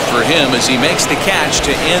trouble for him as he makes the catch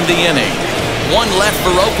to end the inning. One left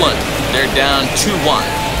for Oakland. They're down 2-1.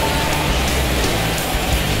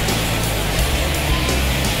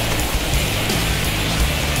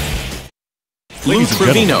 Lou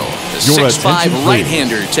Trevino, the 6'5"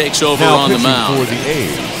 right-hander, takes over now on the mound. For the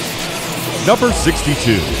A's, number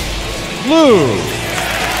 62, Lou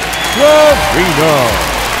Trevino.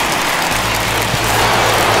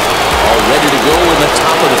 All ready to go in the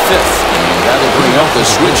top of the 5th. And that'll bring up the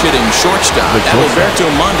switch-hitting shortstop, Adalberto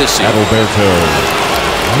Mondesi.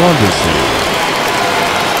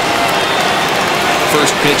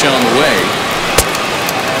 First pitch on the way.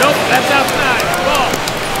 Nope, that's outside. Ball.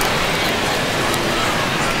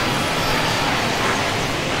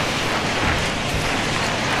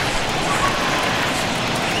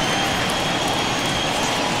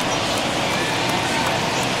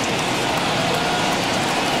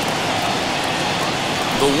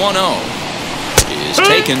 The 1-0 is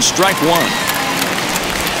taken, strike 1.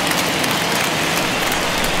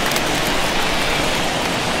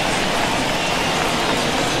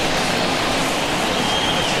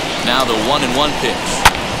 Now the 1-1 pitch.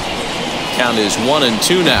 Count is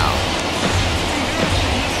 1-2 now.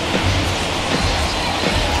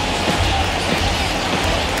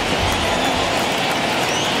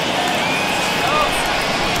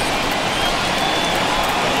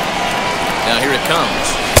 Now here it comes.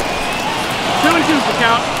 2-2 for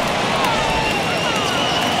count.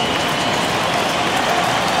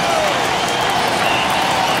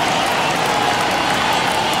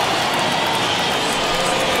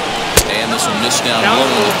 And this one missed down low in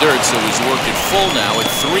the dirt, so he's worked it full now at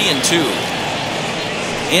 3-2.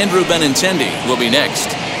 Andrew Benintendi will be next.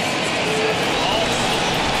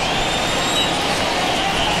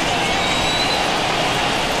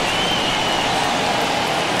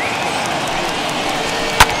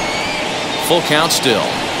 Full count still.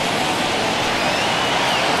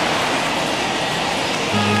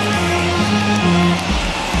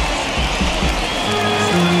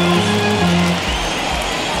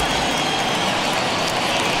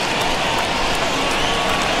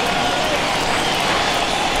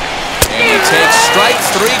 takes strike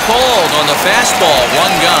 3 called on the fastball.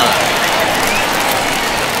 1 gone.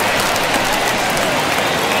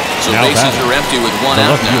 So Now bases batting, are empty with 1 the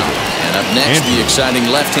out left now. fielder, And up next, the exciting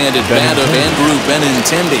left-handed bat of Benintendi. Andrew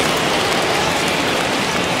Benintendi.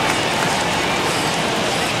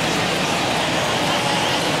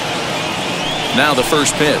 Now the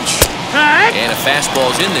first pitch. And a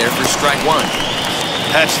fastball's in there for strike 1.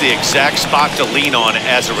 That's the exact spot to lean on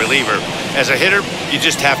as a reliever. As a hitter, you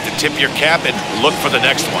just have to tip your cap and look for the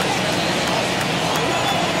next one.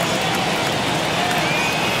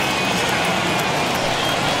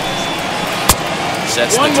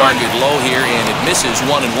 Sets the target low here, and it misses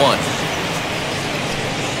 1-1.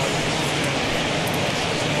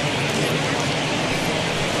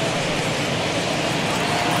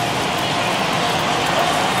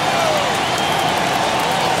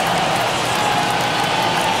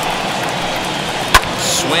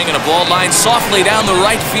 Swing and a ball line softly down the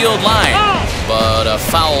right field line. But a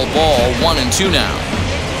foul ball, 1-2 now.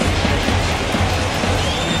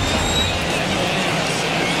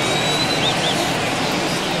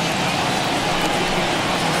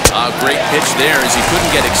 A great pitch there as he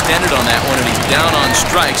couldn't get extended on that one, and he's down on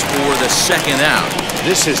strikes for the 2nd out.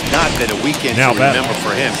 This has not been a weekend Now to remember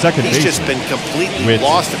for him. He's just been completely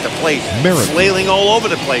lost at the plate, flailing all over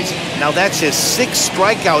the place. Now that's his 6th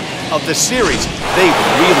strikeout of the series. They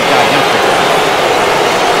really got him figured out.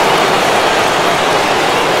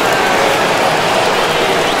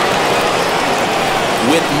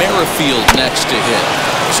 With Merrifield next to hit.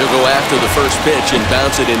 He'll go after the first pitch and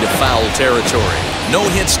bounce it into foul territory. No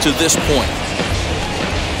hits to this point.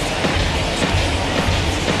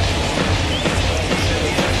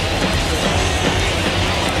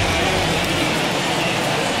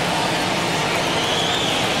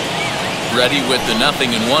 Ready with the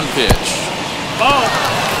 0-1 pitch. Ball.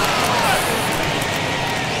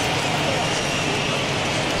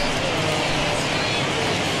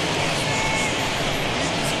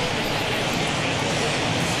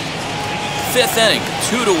 Fifth inning,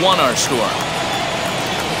 2-1 our score.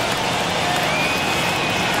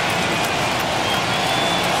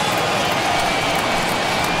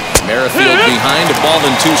 Merrifield behind, a ball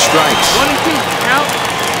and 2 strikes. 1-2, count.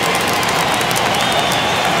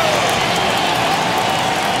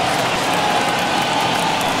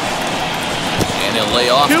 And he'll lay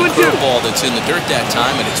off the curveball that's in the dirt that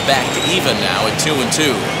time, and it's back to even now at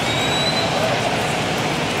 2-2.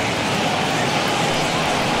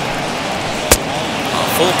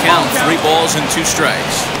 Full count, 3 balls and 2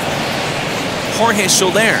 strikes. Jorge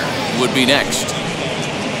Soler would be next.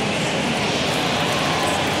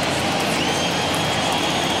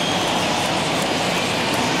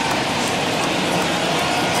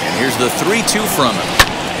 And here's the 3-2 from him.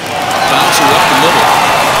 Bouncer up the middle.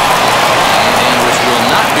 And Andrus will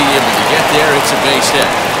not be able to get there. It's a base hit.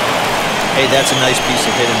 Hey, that's a nice piece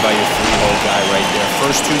of hitting by your 3-hole guy right there.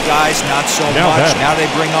 First 2 guys, not so Now much. batting, Now they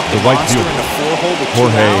bring up the right monster fielder, in the 4-hole with 2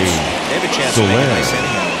 Jorge outs. They have a chance to make a nice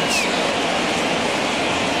inning out of this.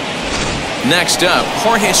 Next up,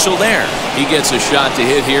 Jorge Soler. He gets a shot to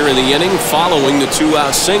hit here in the inning following the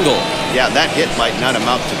 2-out single. Yeah, that hit might not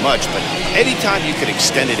amount to much, but anytime you can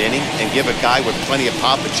extend an inning and give a guy with plenty of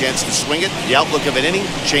pop a chance to swing it, the outlook of an inning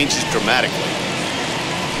changes dramatically.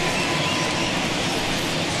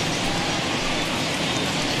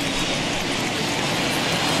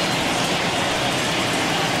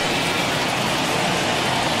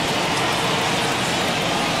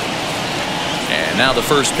 And now the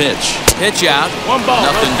first pitch. Pitch out. 1 ball.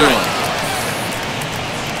 Nothing doing.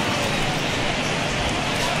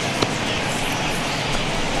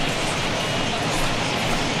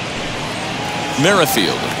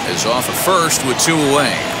 Merrifield is off at first with 2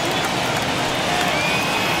 away.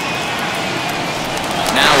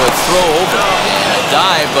 Now a throw over and a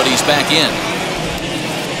dive, but he's back in.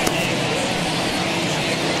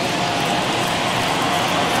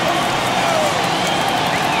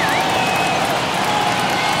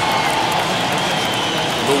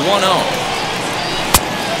 The 1-0.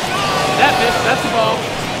 That's the ball.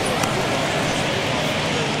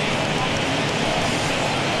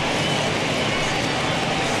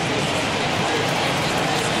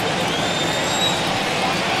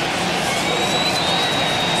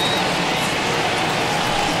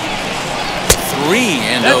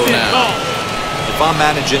 And That's 0 it, now. ball. If I'm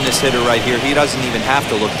managing this hitter right here, he doesn't even have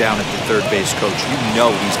to look down at the third base coach. You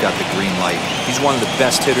know he's got the green light. He's one of the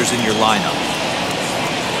best hitters in your lineup.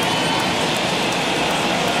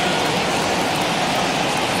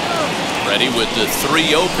 Ready with the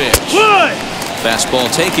 3-0 pitch. Good. Fastball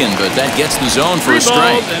taken, but that gets the zone for a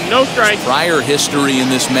strike. 3 balls and no strikes. Prior history in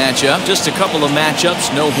this matchup, just a couple of matchups,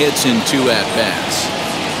 no hits in 2 at-bats.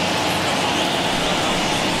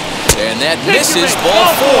 And that misses, ball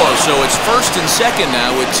 4, so it's first and second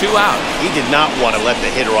now with 2 out. He did not want to let the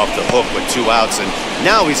hitter off the hook with 2 outs, and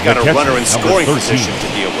now he's got a runner in scoring position to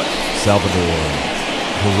deal with. Salvador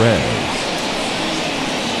Perez.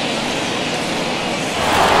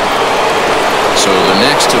 So the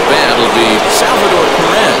next to bat will be Salvador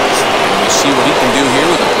Perez. And we'll see what he can do here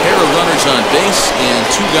with a pair of runners on base and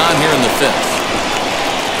 2 gone here in the 5th.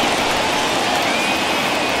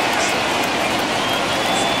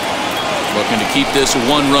 Looking to keep this a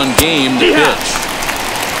 1-run game to pitch.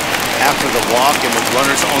 After the walk and with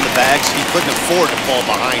runners on the bags, he couldn't afford to fall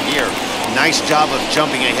behind here. Nice job of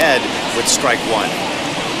jumping ahead with strike 1.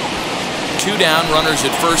 2 down, runners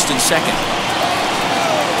at first and second.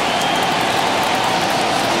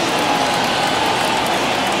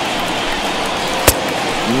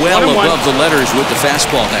 Well above the letters with the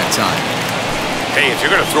fastball that time. Hey, if you're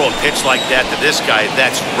going to throw a pitch like that to this guy,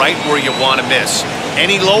 that's right where you want to miss.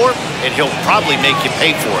 Any lower, and he'll probably make you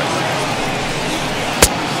pay for it.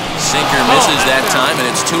 Sinker misses that time, and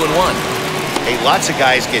it's 2-1. Hey, lots of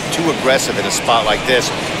guys get too aggressive in a spot like this,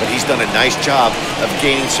 but he's done a nice job of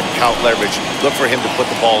gaining some count leverage. Look for him to put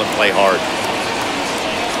the ball in play hard.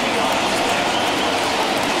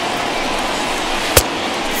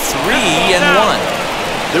 3-1.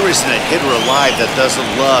 There isn't a hitter alive that doesn't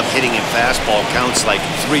love hitting in fastball counts like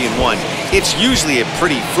 3-1. It's usually a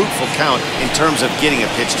pretty fruitful count in terms of getting a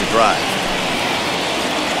pitch to drive.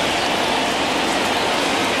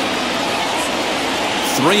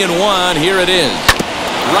 3-1, here it is.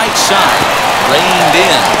 Right side, reined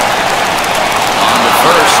in. On to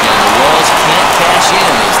first, and the Royals can't cash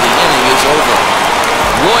in as the inning is over.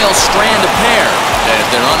 Royals strand a pair that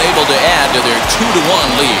they're unable to add to their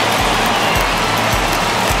 2-1 lead.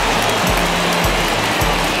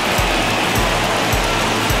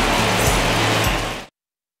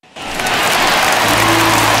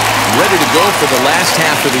 Ready to go for the last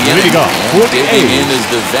half of the inning. Digging in is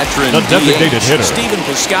the veteran designated hitter, Stephen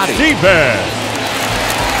Piscotty.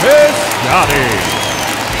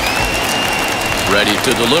 Ready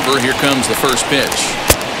to deliver. Here comes the first pitch.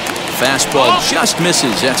 Fastball just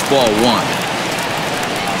misses. That's ball 1.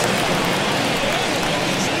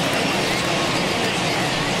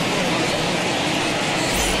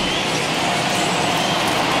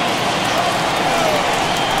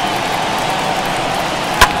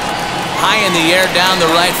 High in the air down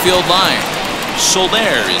the right field line.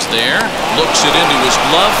 Soler is there. Looks it into his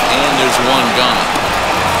glove, and there's 1 gone.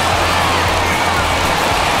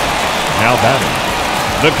 Now batting,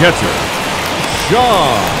 the catcher,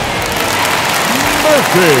 Sean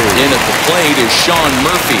Murphy. In at the plate is Sean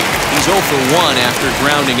Murphy. He's 0 for 1 after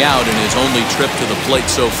grounding out in his only trip to the plate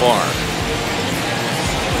so far.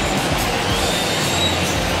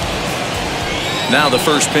 Now the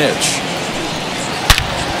first pitch.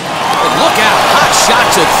 Look out, hot shot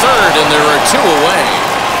to third, and there are 2 away.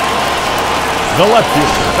 The left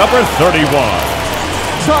fielder, number 31,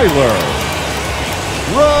 Tyler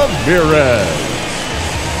Ramirez.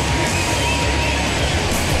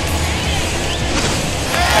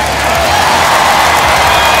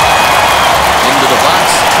 Into the box,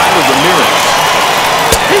 Tyler Ramirez.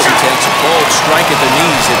 As he takes a bold strike at the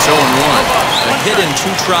knees, it's 0-1. A hit in 2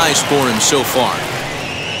 tries for him so far.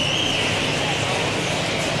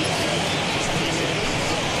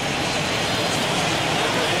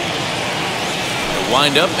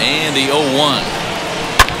 Wind up and the 0-1.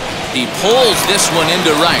 He pulls this one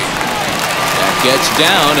into right. That gets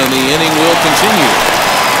down and the inning will continue.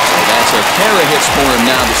 So that's a pair of hits for him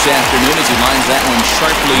now this afternoon as he lines that one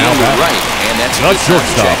sharply into right. And that's a good time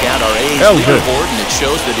to check out our A's leaderboard, and it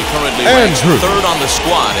shows that he currently ranks 3rd on the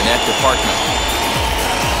squad in that department.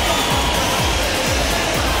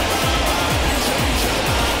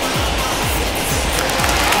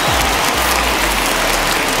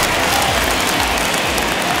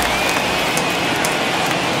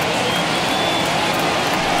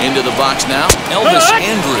 Into the box now, Elvis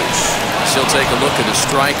Andrus. He'll take a look at a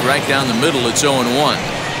strike right down the middle. It's 0-1. And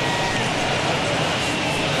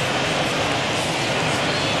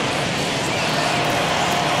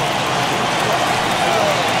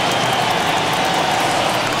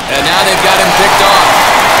now they've got him picked off.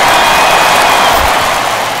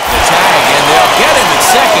 The tag, and they'll get him at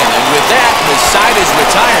second. And with that, the side is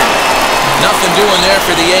retired. Nothing doing there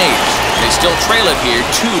for the A's. They still trail it here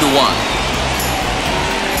 2-1.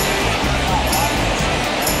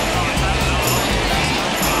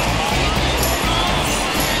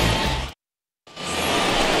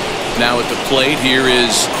 Now at the plate, here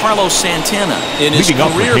is Carlos Santana. In his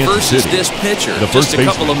career versus this pitcher, just a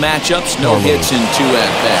couple of matchups, no hits in 2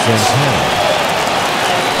 at-bats.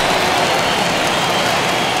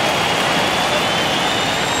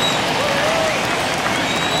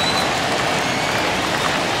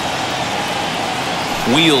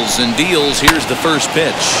 Wheels and deals. Here's the first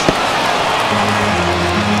pitch.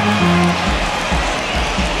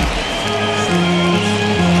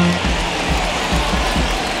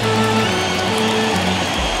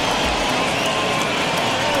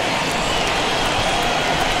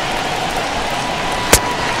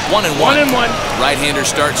 One and one. Right-hander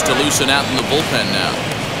starts to loosen out in the bullpen now.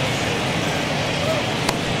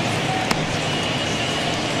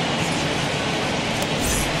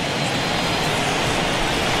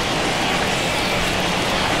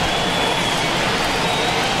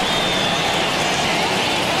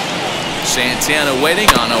 Santana waiting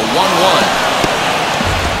on a 1-1.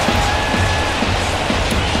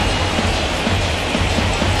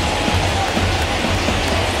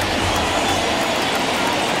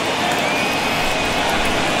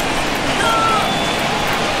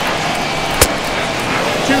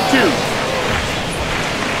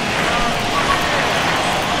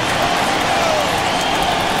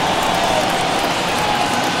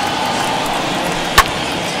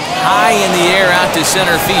 High in the air out to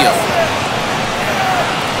center field.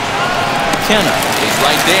 Kenna is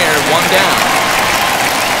right there, 1 down.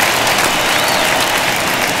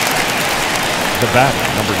 The batter,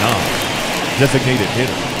 number 9, designated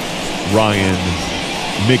hitter, Ryan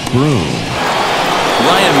McBroom.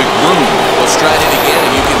 Ryan McBroom will stride in again,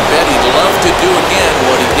 and you can bet he'd love to do again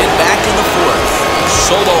what he did back in the 4th.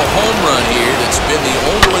 Solo home run here that's been the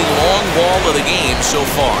only long ball of the game so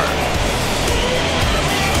far.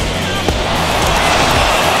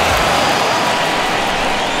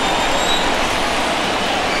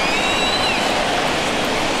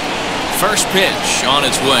 First pitch on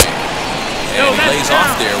its way. And he lays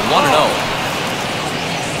off there, 1-0.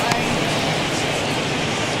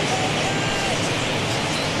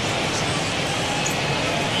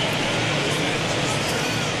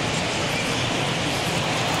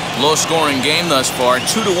 Low-scoring game thus far,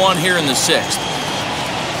 2-1 here in the 6th.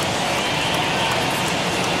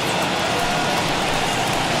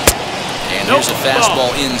 And here's a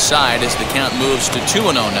fastball inside as the count moves to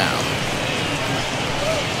 2-0 now.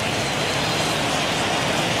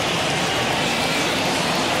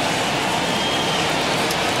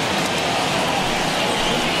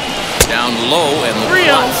 Down low, and the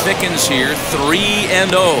plot thickens here,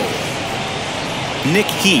 3-0. Nick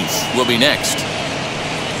Heath will be next.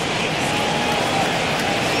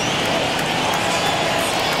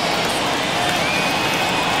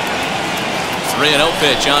 3-0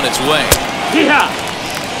 pitch on its way.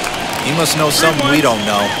 He must know something we don't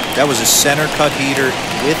know. That was a center cut heater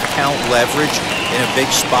with count leverage in a big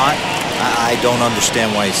spot. I don't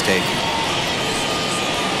understand why he's taking it.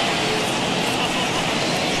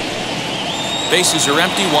 Bases are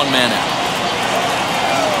empty, 1 man out.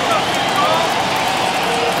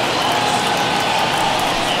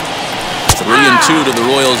 Three and 2 to the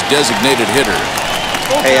Royals' designated hitter.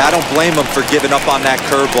 Hey, I don't blame him for giving up on that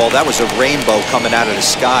curveball. That was a rainbow coming out of the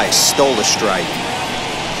sky. Stole a strike.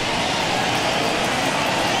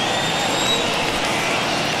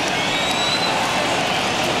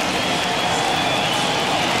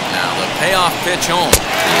 Now the payoff pitch home.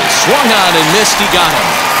 Swung on and missed. He got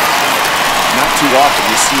him. Not too often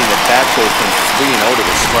you see an at-bat go from 3-0 to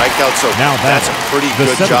a strikeout, so now that's a pretty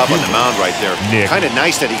good job on the mound right there. Kind of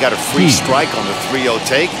nice that he got a free strike on the 3-0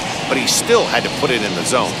 take, but he still had to put it in the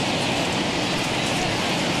zone.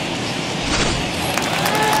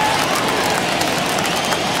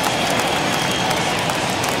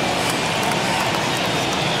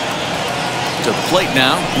 To the plate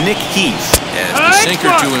now, Nick Heath, as the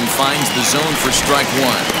sinker to him finds the zone for strike 1.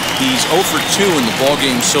 He's 0 for 2 in the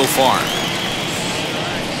ballgame so far.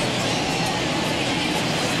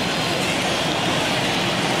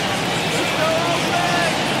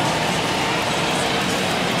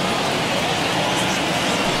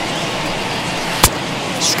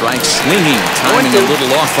 Strike swinging, timing a little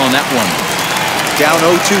off on that one. Down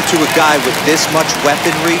 0-2 to a guy with this much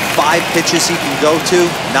weaponry, 5 pitches he can go to,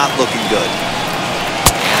 not looking good.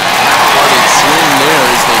 Half-hearted swing there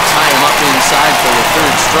as they tie him up inside for the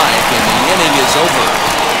 3rd strike, and the inning is over.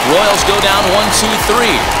 Royals go down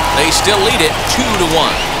 1-2-3. They still lead it 2-1.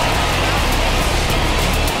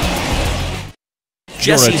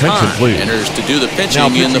 Jesse Hahn enters to do the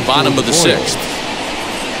pitching in the bottom of the 6th.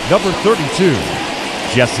 Number 32.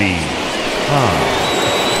 Jesse Hahn.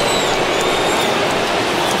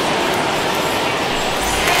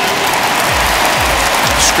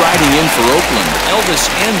 striding in for Oakland, Elvis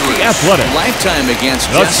Andrus. The Athletic. Lifetime against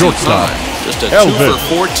The Jesse shortstop. Kahn. Just a Elvis 2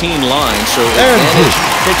 for 14 line, so advantage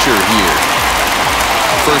pitcher here.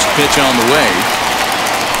 First pitch on the way.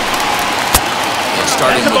 And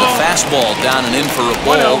starting with a fastball down and in for a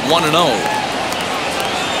ball, 1-0.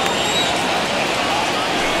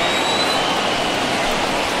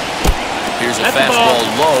 Here's a fastball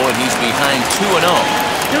low, and he's behind 2-0.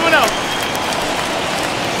 2-0.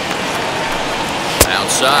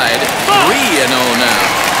 Outside, 3-0 now.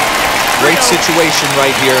 Great situation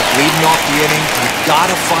right here. Leading off the inning, you've got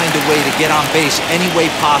to find a way to get on base any way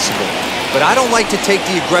possible. But I don't like to take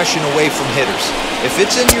the aggression away from hitters. If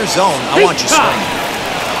it's in your zone, I want you swinging.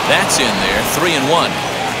 That's in there, 3-1.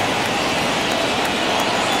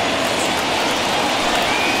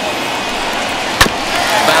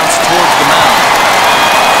 Bounce towards the mound.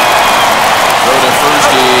 Throw to first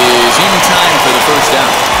is in time for the first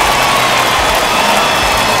down.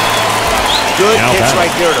 Good pitch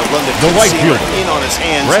right there to run the right two-seamer fielder. in on his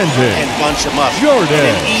hands Brandon and bunch him up. Jordan.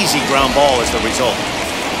 And an easy ground ball is the result.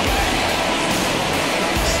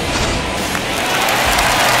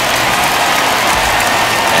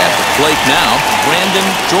 At the plate now, Brandon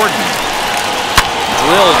Jordan.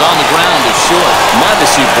 Drilled on the ground is short.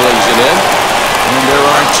 Mondesi brings it in. And there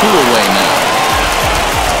are 2 away now.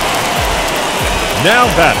 Now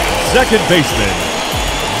batting, second baseman,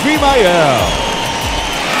 Vimael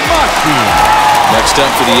Machin. Next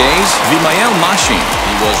up for the A's, Vimael Machin.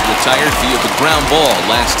 He was retired via the ground ball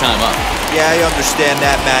last time up. Yeah, I understand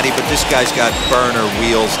that, Matty, but this guy's got burner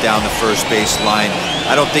wheels down the first base line.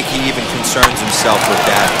 I don't think he even concerns himself with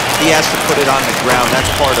that. He has to put it on the ground.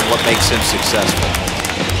 That's part of what makes him successful.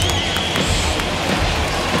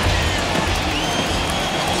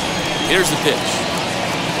 Here's the pitch.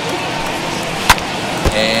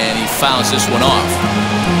 And he fouls this one off.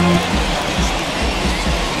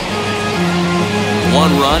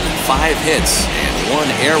 1 run, 5 hits, and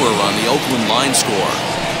 1 error on the Oakland line score.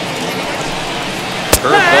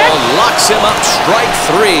 Curveball locks him up, strike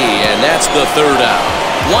 3, and that's the 3rd out.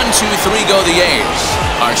 1, 2, 3 go the A's.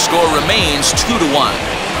 Our score remains 2-1.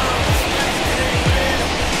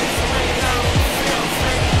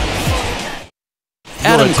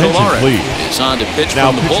 Adam Kolarek is on to pitch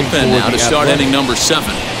from the bullpen now to start inning number 7.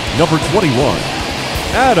 Number 21,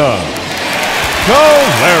 Adam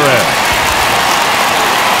Kolarek.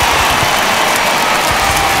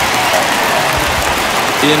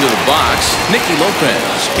 Into the box, Nicky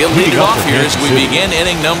Lopez. He'll lead it off here as we begin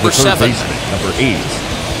inning number 7. Number 8,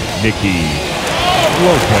 Nicky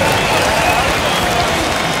Lopez.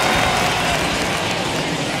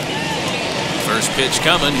 First pitch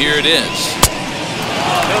coming, here it is.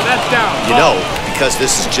 No, that's down. You know, because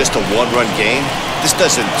this is just a 1-run game, this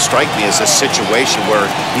doesn't strike me as a situation where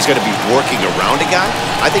he's going to be working around a guy.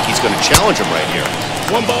 I think he's going to challenge him right here.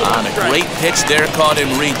 1 ball, On a great pitch there, caught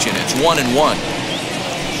him reaching. It's 1-1.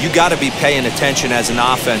 You got to be paying attention as an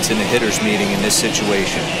offense in a hitter's meeting in this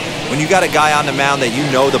situation. When you got a guy on the mound that you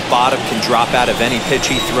know the bottom can drop out of any pitch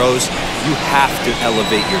he throws, you have to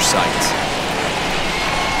elevate your sights.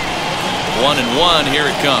 1-1, here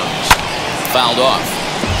it comes. Fouled off.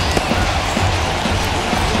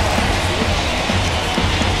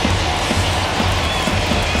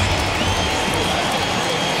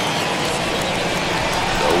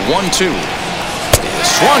 The 1-2.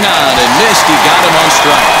 Swung on and missed. He got him on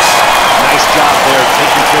strikes. Nice job there,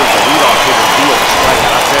 taking care of the leadoff hitter deal to strike.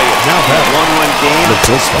 I'll tell you, Now in a batting, 1-run game, the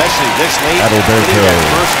shortstop, especially this late, Adalberto hitting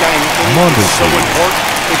that first guy in the inning is so important.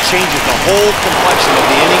 It changes the whole complexion of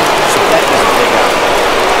the inning, so that is a big out.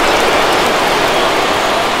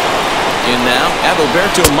 In now,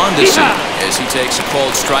 Adalberto Mondesi as he takes a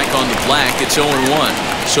called strike on the black. It's 0-1.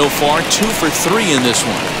 So far, 2 for 3 in this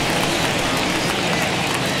one.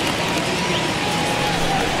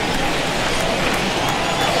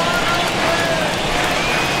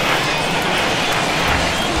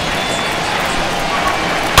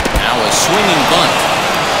 Swinging bunt.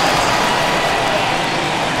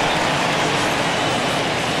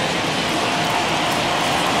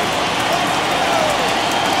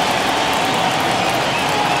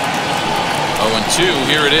 Oh, and 2,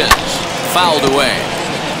 here it is. Fouled away.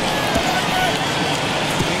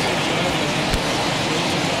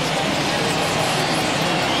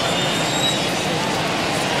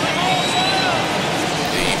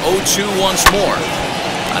 The 0-2 once more.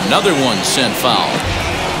 Another one sent foul.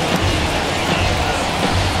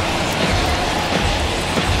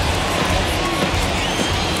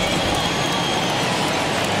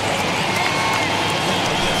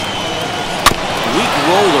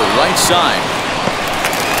 Roller right side.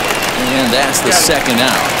 And that's the 2nd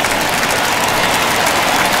out.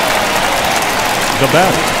 The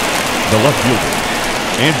batter, the left fielder,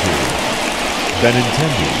 Andrew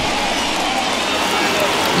Benintendi.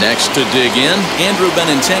 Next to dig in, Andrew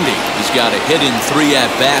Benintendi. He's got a hit in 3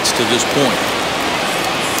 at-bats to this point.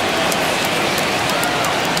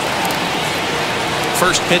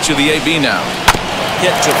 First pitch of the AB now.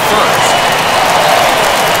 Hit to first.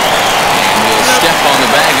 And he'll step on the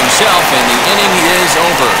bag himself, and the inning is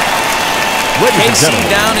over. KC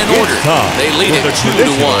down in order. They lead it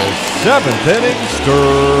 2-1. 7th inning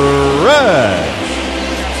stretch.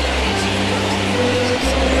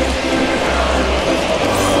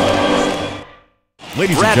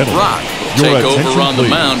 Ladies Brad and gentlemen, Brock will take over on the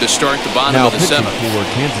mound to start the bottom now of the 7th. For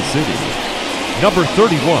Kansas City, number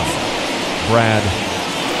 31, Brad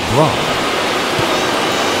Brock.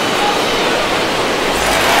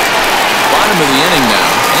 Bottom of the inning now,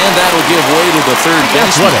 and that'll give way to the third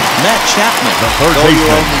baseman, Matt Chapman. The third Though baseman.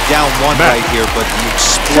 you're only down 1 right here, but the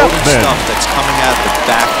exploding stuff that's coming out of the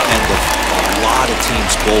back end of a lot of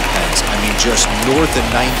teams' bullpens. I mean, just north of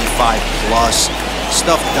 95 plus.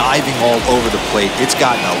 Stuff diving all over the plate. It's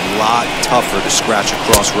gotten a lot tougher to scratch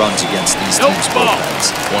across runs against these teams'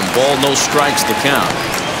 bullpens. 1 ball, no strikes the count.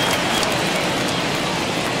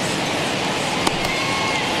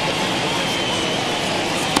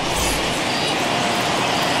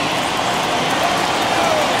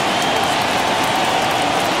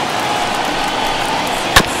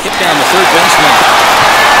 Hit down the third baseline.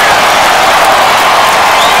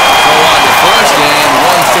 Throw on to first, and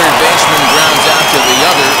 1 third baseman grounds out to the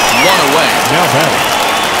other, 1 away. Now batting,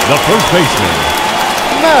 the first baseman,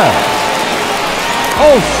 Matt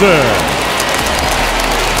Olson.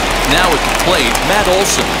 Now at the plate, Matt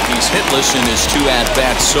Olson. He's hitless in his 2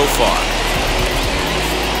 at-bats so far.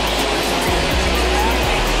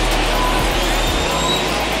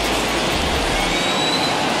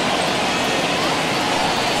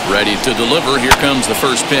 Ready to deliver. Here comes the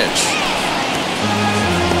first pitch.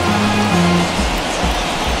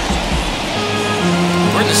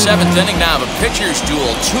 We're in the 7th inning now of a pitcher's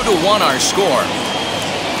duel. 2-1 our score.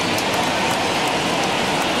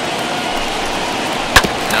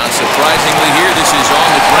 Not surprisingly here, this is on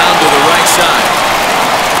the ground to the right side.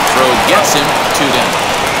 Throw gets him, 2 down.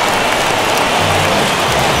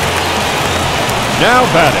 Now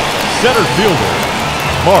batting, center fielder,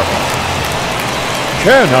 Mark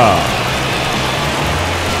Canha.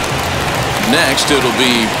 Next, it'll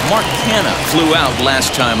be Mark Canha. Flew out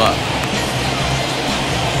last time up.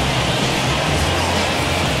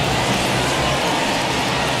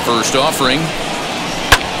 First offering.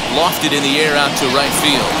 Lofted in the air out to right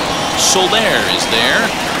field. Soler is there.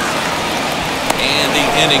 And the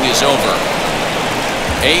inning is over.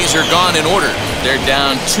 A's are gone in order. They're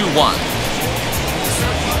down 2-1.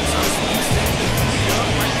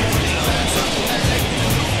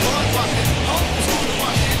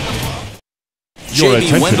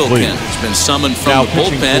 J.B. Wendelken has been summoned from the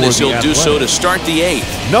bullpen as he'll do so to start the 8th.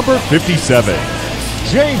 Number 57,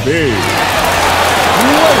 J.B.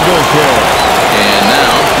 Wendelken. And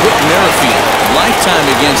now, Whit Merrifield. Lifetime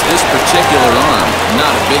against this particular arm.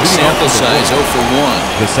 Not a big sample size, 0 for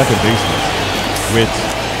 1. The second baseman, Whit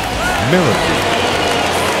Merrifield.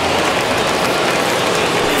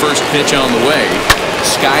 First pitch on the way.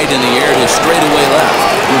 Skied in the air to straightaway left.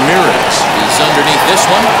 Ramirez is underneath this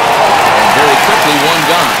one. And very quickly, 1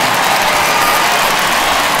 gone.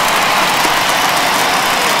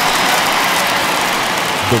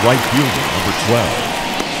 The right fielder, number 12,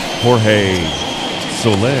 Jorge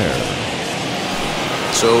Soler.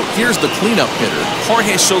 So here's the cleanup hitter,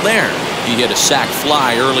 Jorge Soler. He hit a sac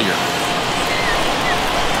fly earlier.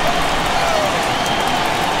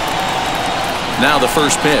 Now the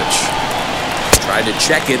first pitch. Tried to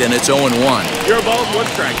check it, and it's 0-1. Your ball, 1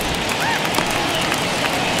 strike.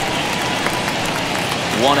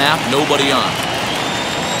 1 out, nobody on.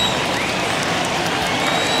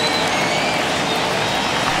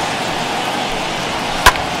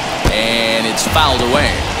 And it's fouled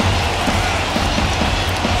away.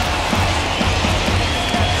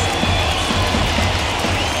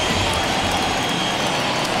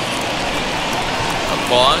 A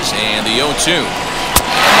pause, and the 0-2.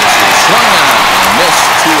 And this is swung on and missed.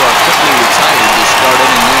 2 are quickly retired to start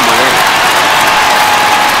inning number 8.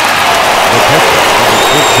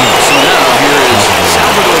 So now here is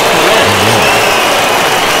Salvador Perez.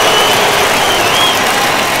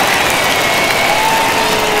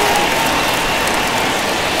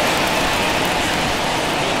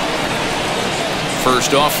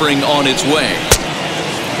 First offering on its way.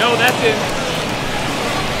 No, that's it.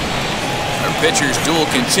 Our pitcher's duel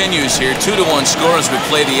continues here. 2-1 score as we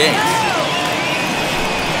play the 8th.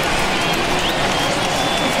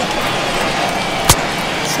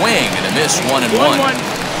 swing and a miss, 1-1.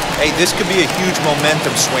 Hey, this could be a huge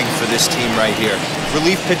momentum swing for this team right here.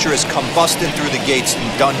 Relief pitcher has come busting through the gates and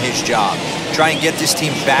done his job. Try and get this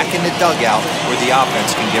team back in the dugout where the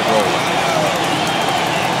offense can get rolling.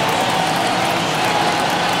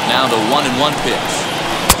 Now the 1-1 pitch.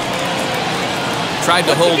 Tried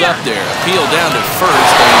to hold up there. Appeal down to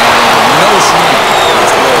first. And no swing.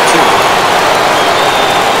 It's ball 2.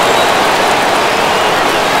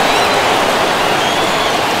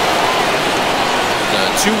 The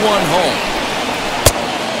 2-1 home.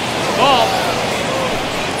 Ball.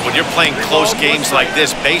 When you're playing close games like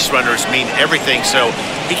this, base runners mean everything, so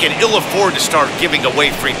he can ill afford to start giving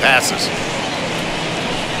away free passes.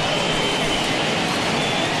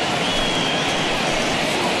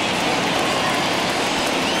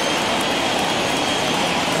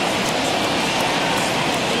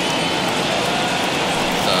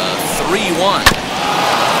 The 3-1.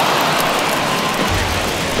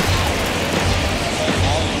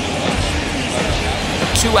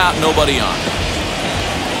 Two out, nobody on.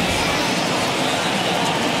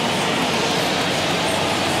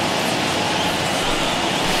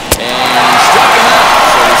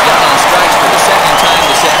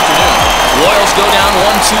 Royals go down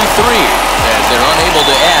 1-2-3 as they're unable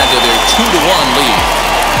to add to their 2-1 lead.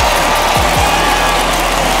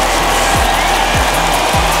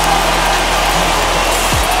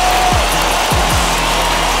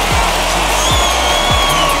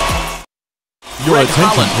 Your Greg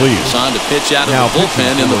attention, Holland please. is on to pitch out of Now the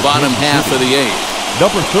bullpen in the bottom half of the 8th.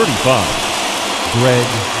 Number 35, Greg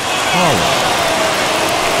Holland.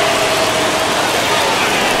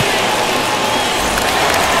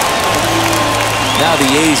 Now the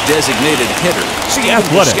A's designated hitter, Stephen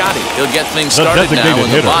Piscotty. He'll get things started now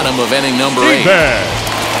in the bottom of inning number 8.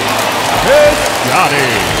 Piscotty.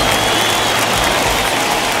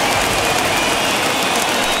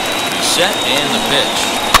 Set and the pitch.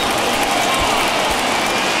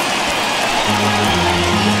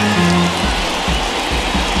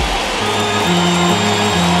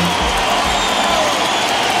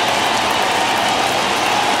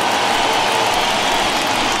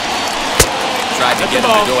 Tried to get him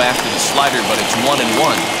to go after the slider, but it's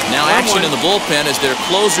 1-1. Now action in the bullpen as their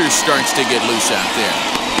closer starts to get loose out there.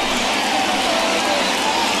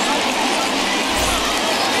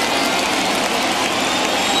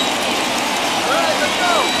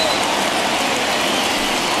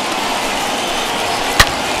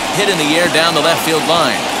 Hit in the air down the left field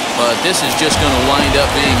line, but this is just going to wind up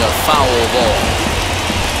being a foul ball.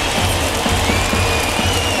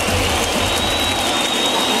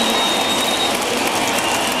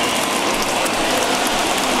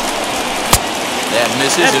 That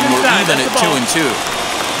misses, and we're even at 2-2.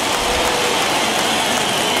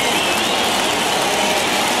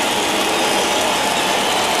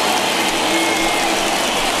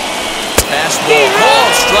 Fastball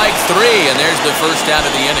called, strike 3, and there's the first out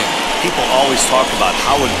of the inning. People always talk about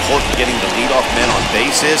how important getting the leadoff man on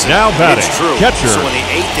base is. Now batting, it's true. catcher, So in the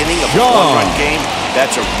 8th inning of a John one-run game,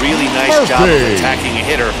 that's a really nice job of attacking a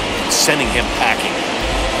hitter, sending him packing.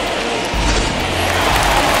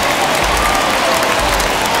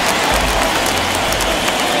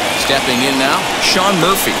 Stepping in now, Sean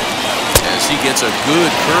Murphy. As he gets a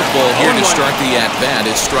good curveball here to start the at-bat,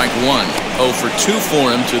 it's strike 1. 0 for 2 for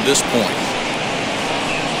him to this point.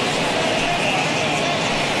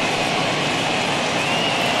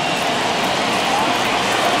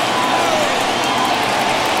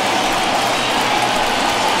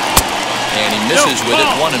 And he misses with it,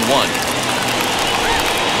 1-1.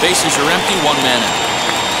 Bases are empty, 1 man out.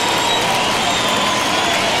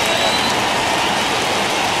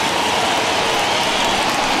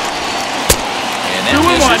 And that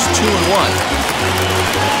misses, 2-1.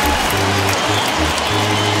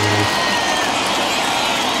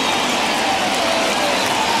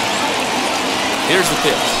 Here's the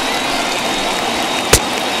pitch.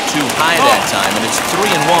 Too high that time, and it's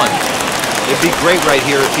 3-1. It'd be great right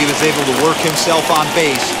here if he was able to work himself on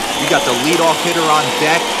base. You got the leadoff hitter on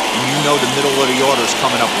deck, and you know the middle of the order is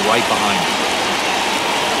coming up right behind him.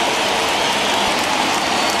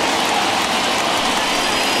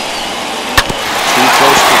 Too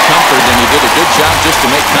close for comfort, and he did a good job just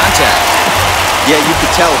to make contact. Yeah, you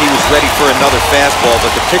could tell he was ready for another fastball,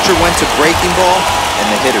 but the pitcher went to breaking ball, and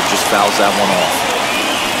the hitter just fouls that one off.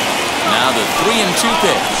 Now the 3-2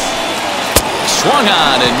 pitch. Swung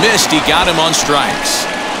on and missed. He got him on strikes.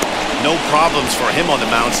 No problems for him on the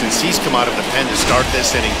mound since he's come out of the pen to start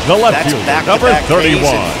this inning. The left That's fielder, back-to-back number 31.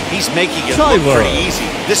 Ks, and he's making it look pretty easy.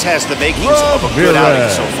 This has the makings of a good outing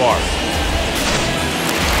so far.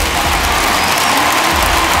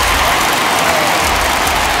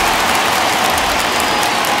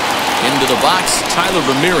 into the box, Tyler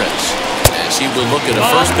Ramirez, as he will look at a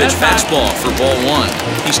first pitch fastball for ball one.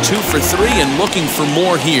 He's 2 for 3 and looking for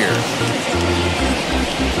more here.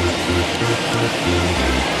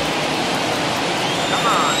 Come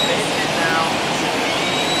on, base hit now.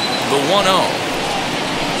 The 1-0.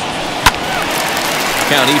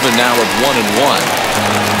 Count even now of 1-1.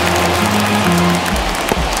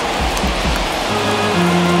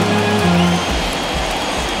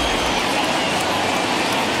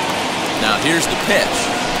 Now here's the pitch.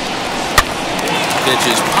 Pitch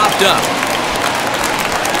is popped up.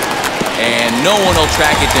 And no one will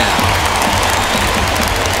track it down.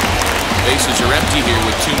 Bases are empty here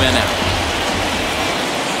with 2 men out.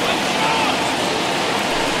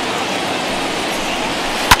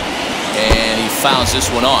 And he fouls this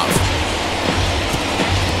one off.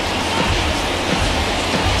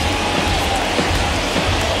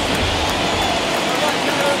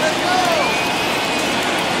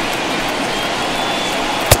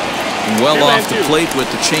 Well off the plate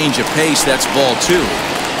with the change of pace. That's ball 2.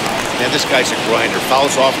 Man, this guy's a grinder.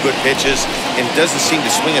 Fouls off good pitches and doesn't seem to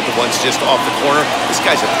swing at the ones just off the corner. This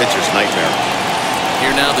guy's a pitcher's nightmare.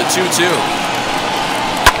 Here now the 2-2.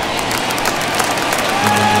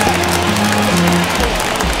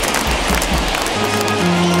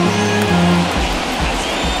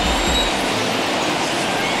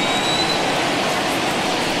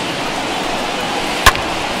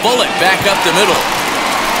 Bullet back up the middle.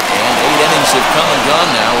 And 8 innings have come and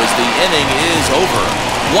gone now as the inning is over.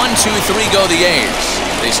 1-2-3 go the A's.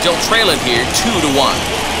 They still trail it here 2-1.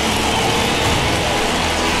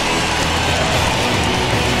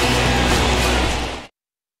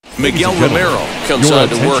 Miguel Romero comes on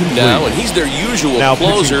to work now, and he's their usual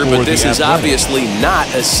closer, but this is obviously not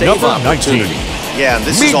a save opportunity. Yeah, and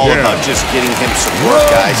this is all about just getting him some work,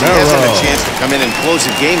 guys. He hasn't had a chance to come in and close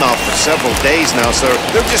the game out for several days now, so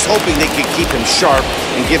they're just hoping they can keep him sharp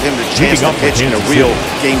and give him the chance to pitch in a real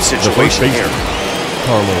game situation here.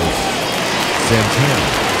 Carlos Santana.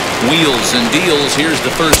 Wheels and deals. Here's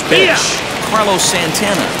the first pitch. Carlos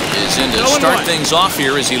Santana is in to start things off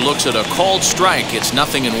here as he looks at a called strike. It's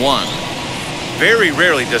 0-1. Very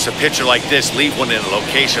rarely does a pitcher like this leave one in a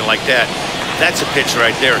location like that. That's a pitch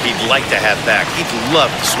right there he'd like to have back. He'd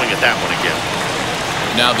love to swing at that one again.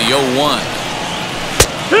 Now the 0-1.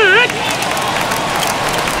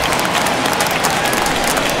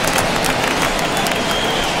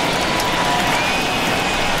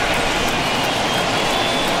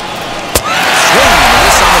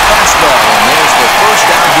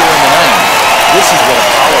 This is what a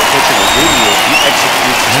power pitcher will do to you if he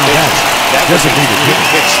executes his pitches. That was a big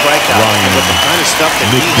pitch strikeout. And with the kind of stuff that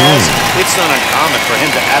he has, it's not uncommon for him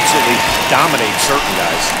to absolutely dominate certain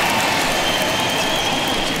guys.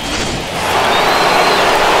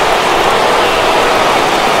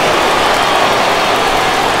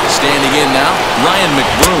 Standing in now, Ryan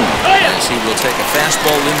McBroom, as he will take a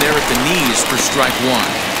fastball in there at the knees for strike 1.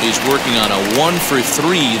 He's working on a 1 for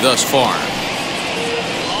 3 thus far.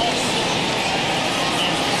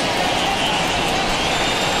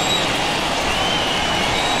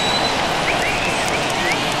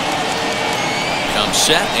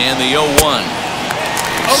 Set and the 0-1.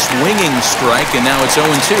 Swinging strike, and now it's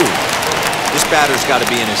 0-2. This batter's got to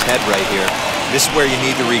be in his head right here. This is where you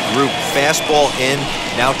need to regroup. Fastball in,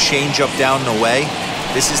 now change up down and away.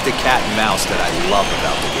 This is the cat and mouse that I love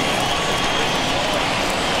about the game.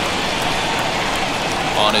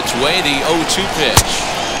 On its way, the 0-2 pitch.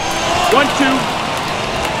 1-2.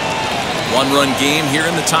 1-run game here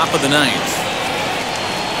in the top of the 9th.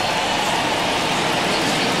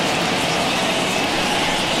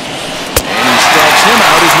 Him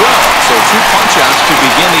out as well. So 2 punch-outs to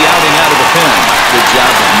begin the outing out of the pen. Good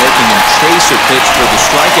job of making him chase a pitch for the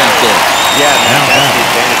strikeout there. Yeah, now that's the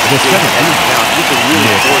advantage of getting any count. You can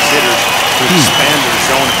really force hitters to expand their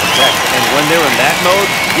zone and protect. And when they're in that mode,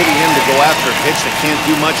 getting him to go after a pitch they can't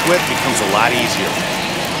do much with becomes a lot easier.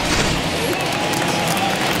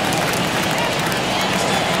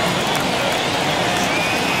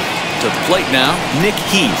 To the plate now, Nick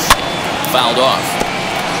Heath. Fouled off.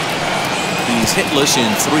 He's hitless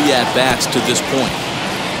in 3 at-bats to this point.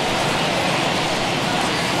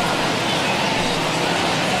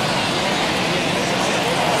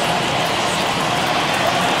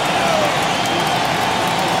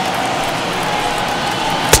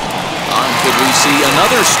 Could we see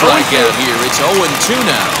another strikeout here? It's 0-2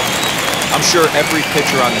 now. I'm sure every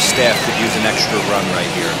pitcher on the staff could use an extra run right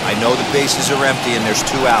here. I know the bases are empty and there's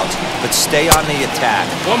 2 outs, but stay on the attack.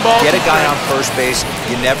 Get a guy on first base.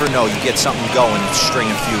 You never know. You get something going and string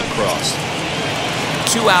a few across.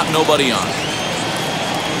 2 out, nobody on.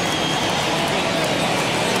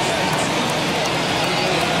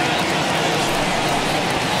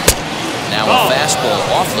 fastball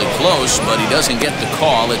awfully close, but he doesn't get the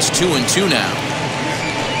call. It's 2-2 now.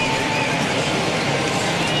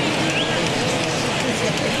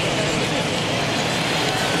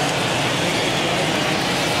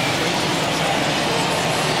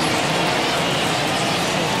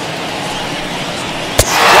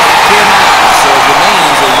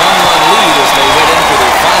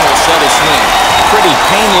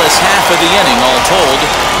 Painless half of the inning, all told.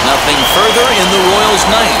 Nothing further in the Royals'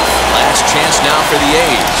 ninth. Last chance now for the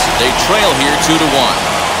A's. They trail here 2-1.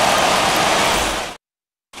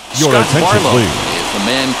 Your Scott attention, Barlow please. is the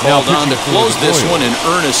man called on to close this one and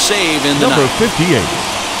earn a save in the Number ninth. 58,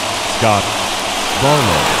 Scott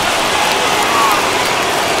Barlow.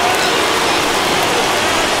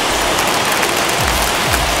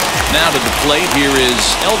 Now to the plate, here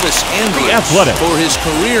is Elvis Andrus for his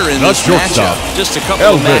career in this matchup. Just a couple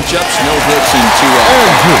of matchups, no hits in 2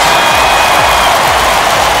 at-bats.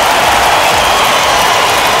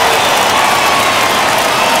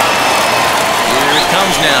 Here it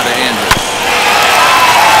comes now to Andrus.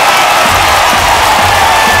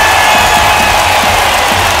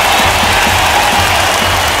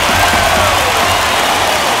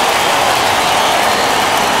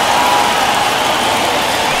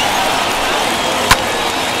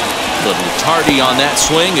 Little tardy on that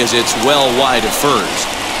swing as it's well wide of first.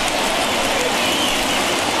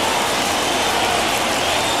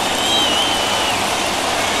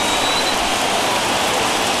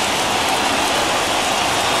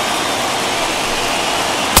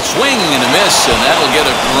 Swing and a miss, and that'll get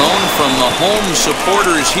a groan from the home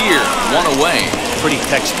supporters here. 1 away. Pretty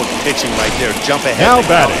textbook pitching right there. Jump ahead. Now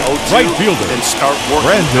batting, right fielder. Then start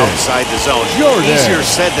working outside the zone. Easier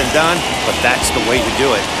said than done, but that's the way to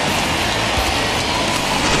do it.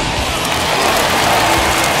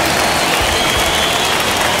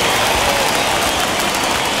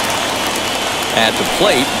 At the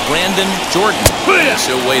plate, Brandon Jordan.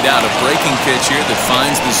 So weighed out a breaking pitch here that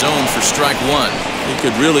finds the zone for strike 1. He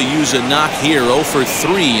could really use a knock here. 0 for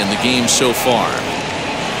 3 in the game so far.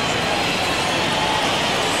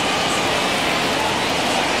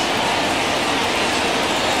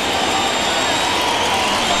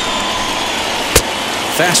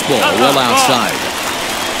 Fastball well outside.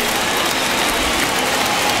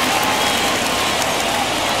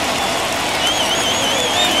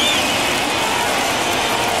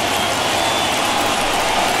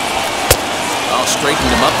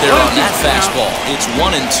 Straightened him up there on that fastball. It's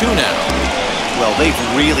 1-2 now. Well, they've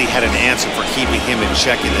really had an answer for keeping him in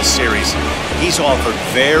check in this series. He's offered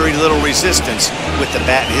very little resistance with the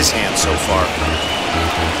bat in his hand so far.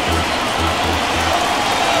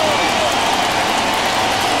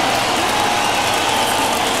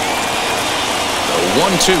 The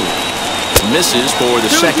 1-2 misses for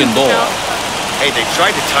the second ball. Hey, they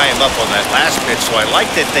tried to tie him up on that last pitch, so I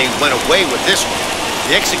like that they went away with this one.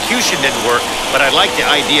 The execution didn't work, but I like the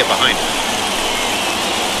idea behind it.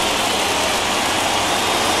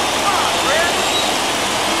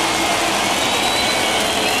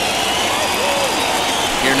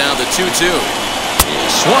 Here now the 2-2.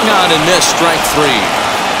 Swung on and missed, strike 3.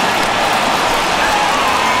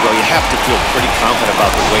 Well, you have to feel pretty confident about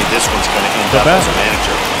the way this one's going to end up as a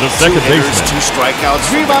manager. The second baseman. 2 strikeouts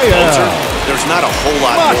from the closer. There's not a whole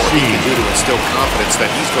lot more he can do to instill confidence that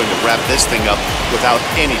he's going to wrap this thing up without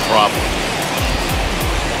any problem.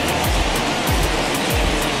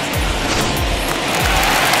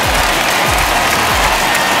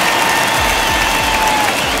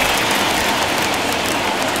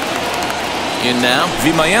 In now,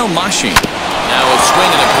 Vimael Machi. Now a swing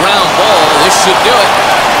and a ground ball. This should do it.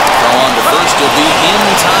 Throw on to first will be in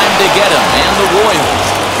time to get him. And the Royals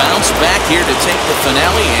bounce back here to take the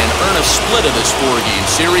finale and earn a split of this 4-game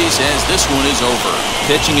series as this one is over.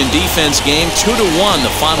 Pitching and defense game 2-1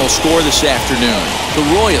 the final score this afternoon. The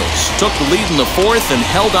Royals took the lead in the 4th and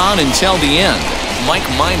held on until the end. Mike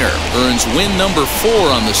Minor earns win number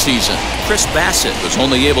 4 on the season. Chris Bassett was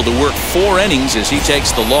only able to work 4 innings as he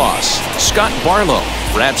takes the loss. Scott Barlow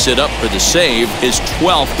wraps it up for the save, his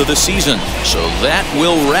 12th of the season. So that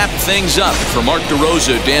will wrap things up. For Mark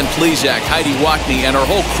DeRosa, Dan Plesac, Heidi Wackney, and our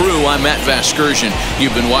whole crew, I'm Matt Vasgersian.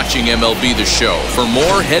 You've been watching MLB The Show. For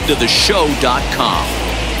more, head to theshow.com.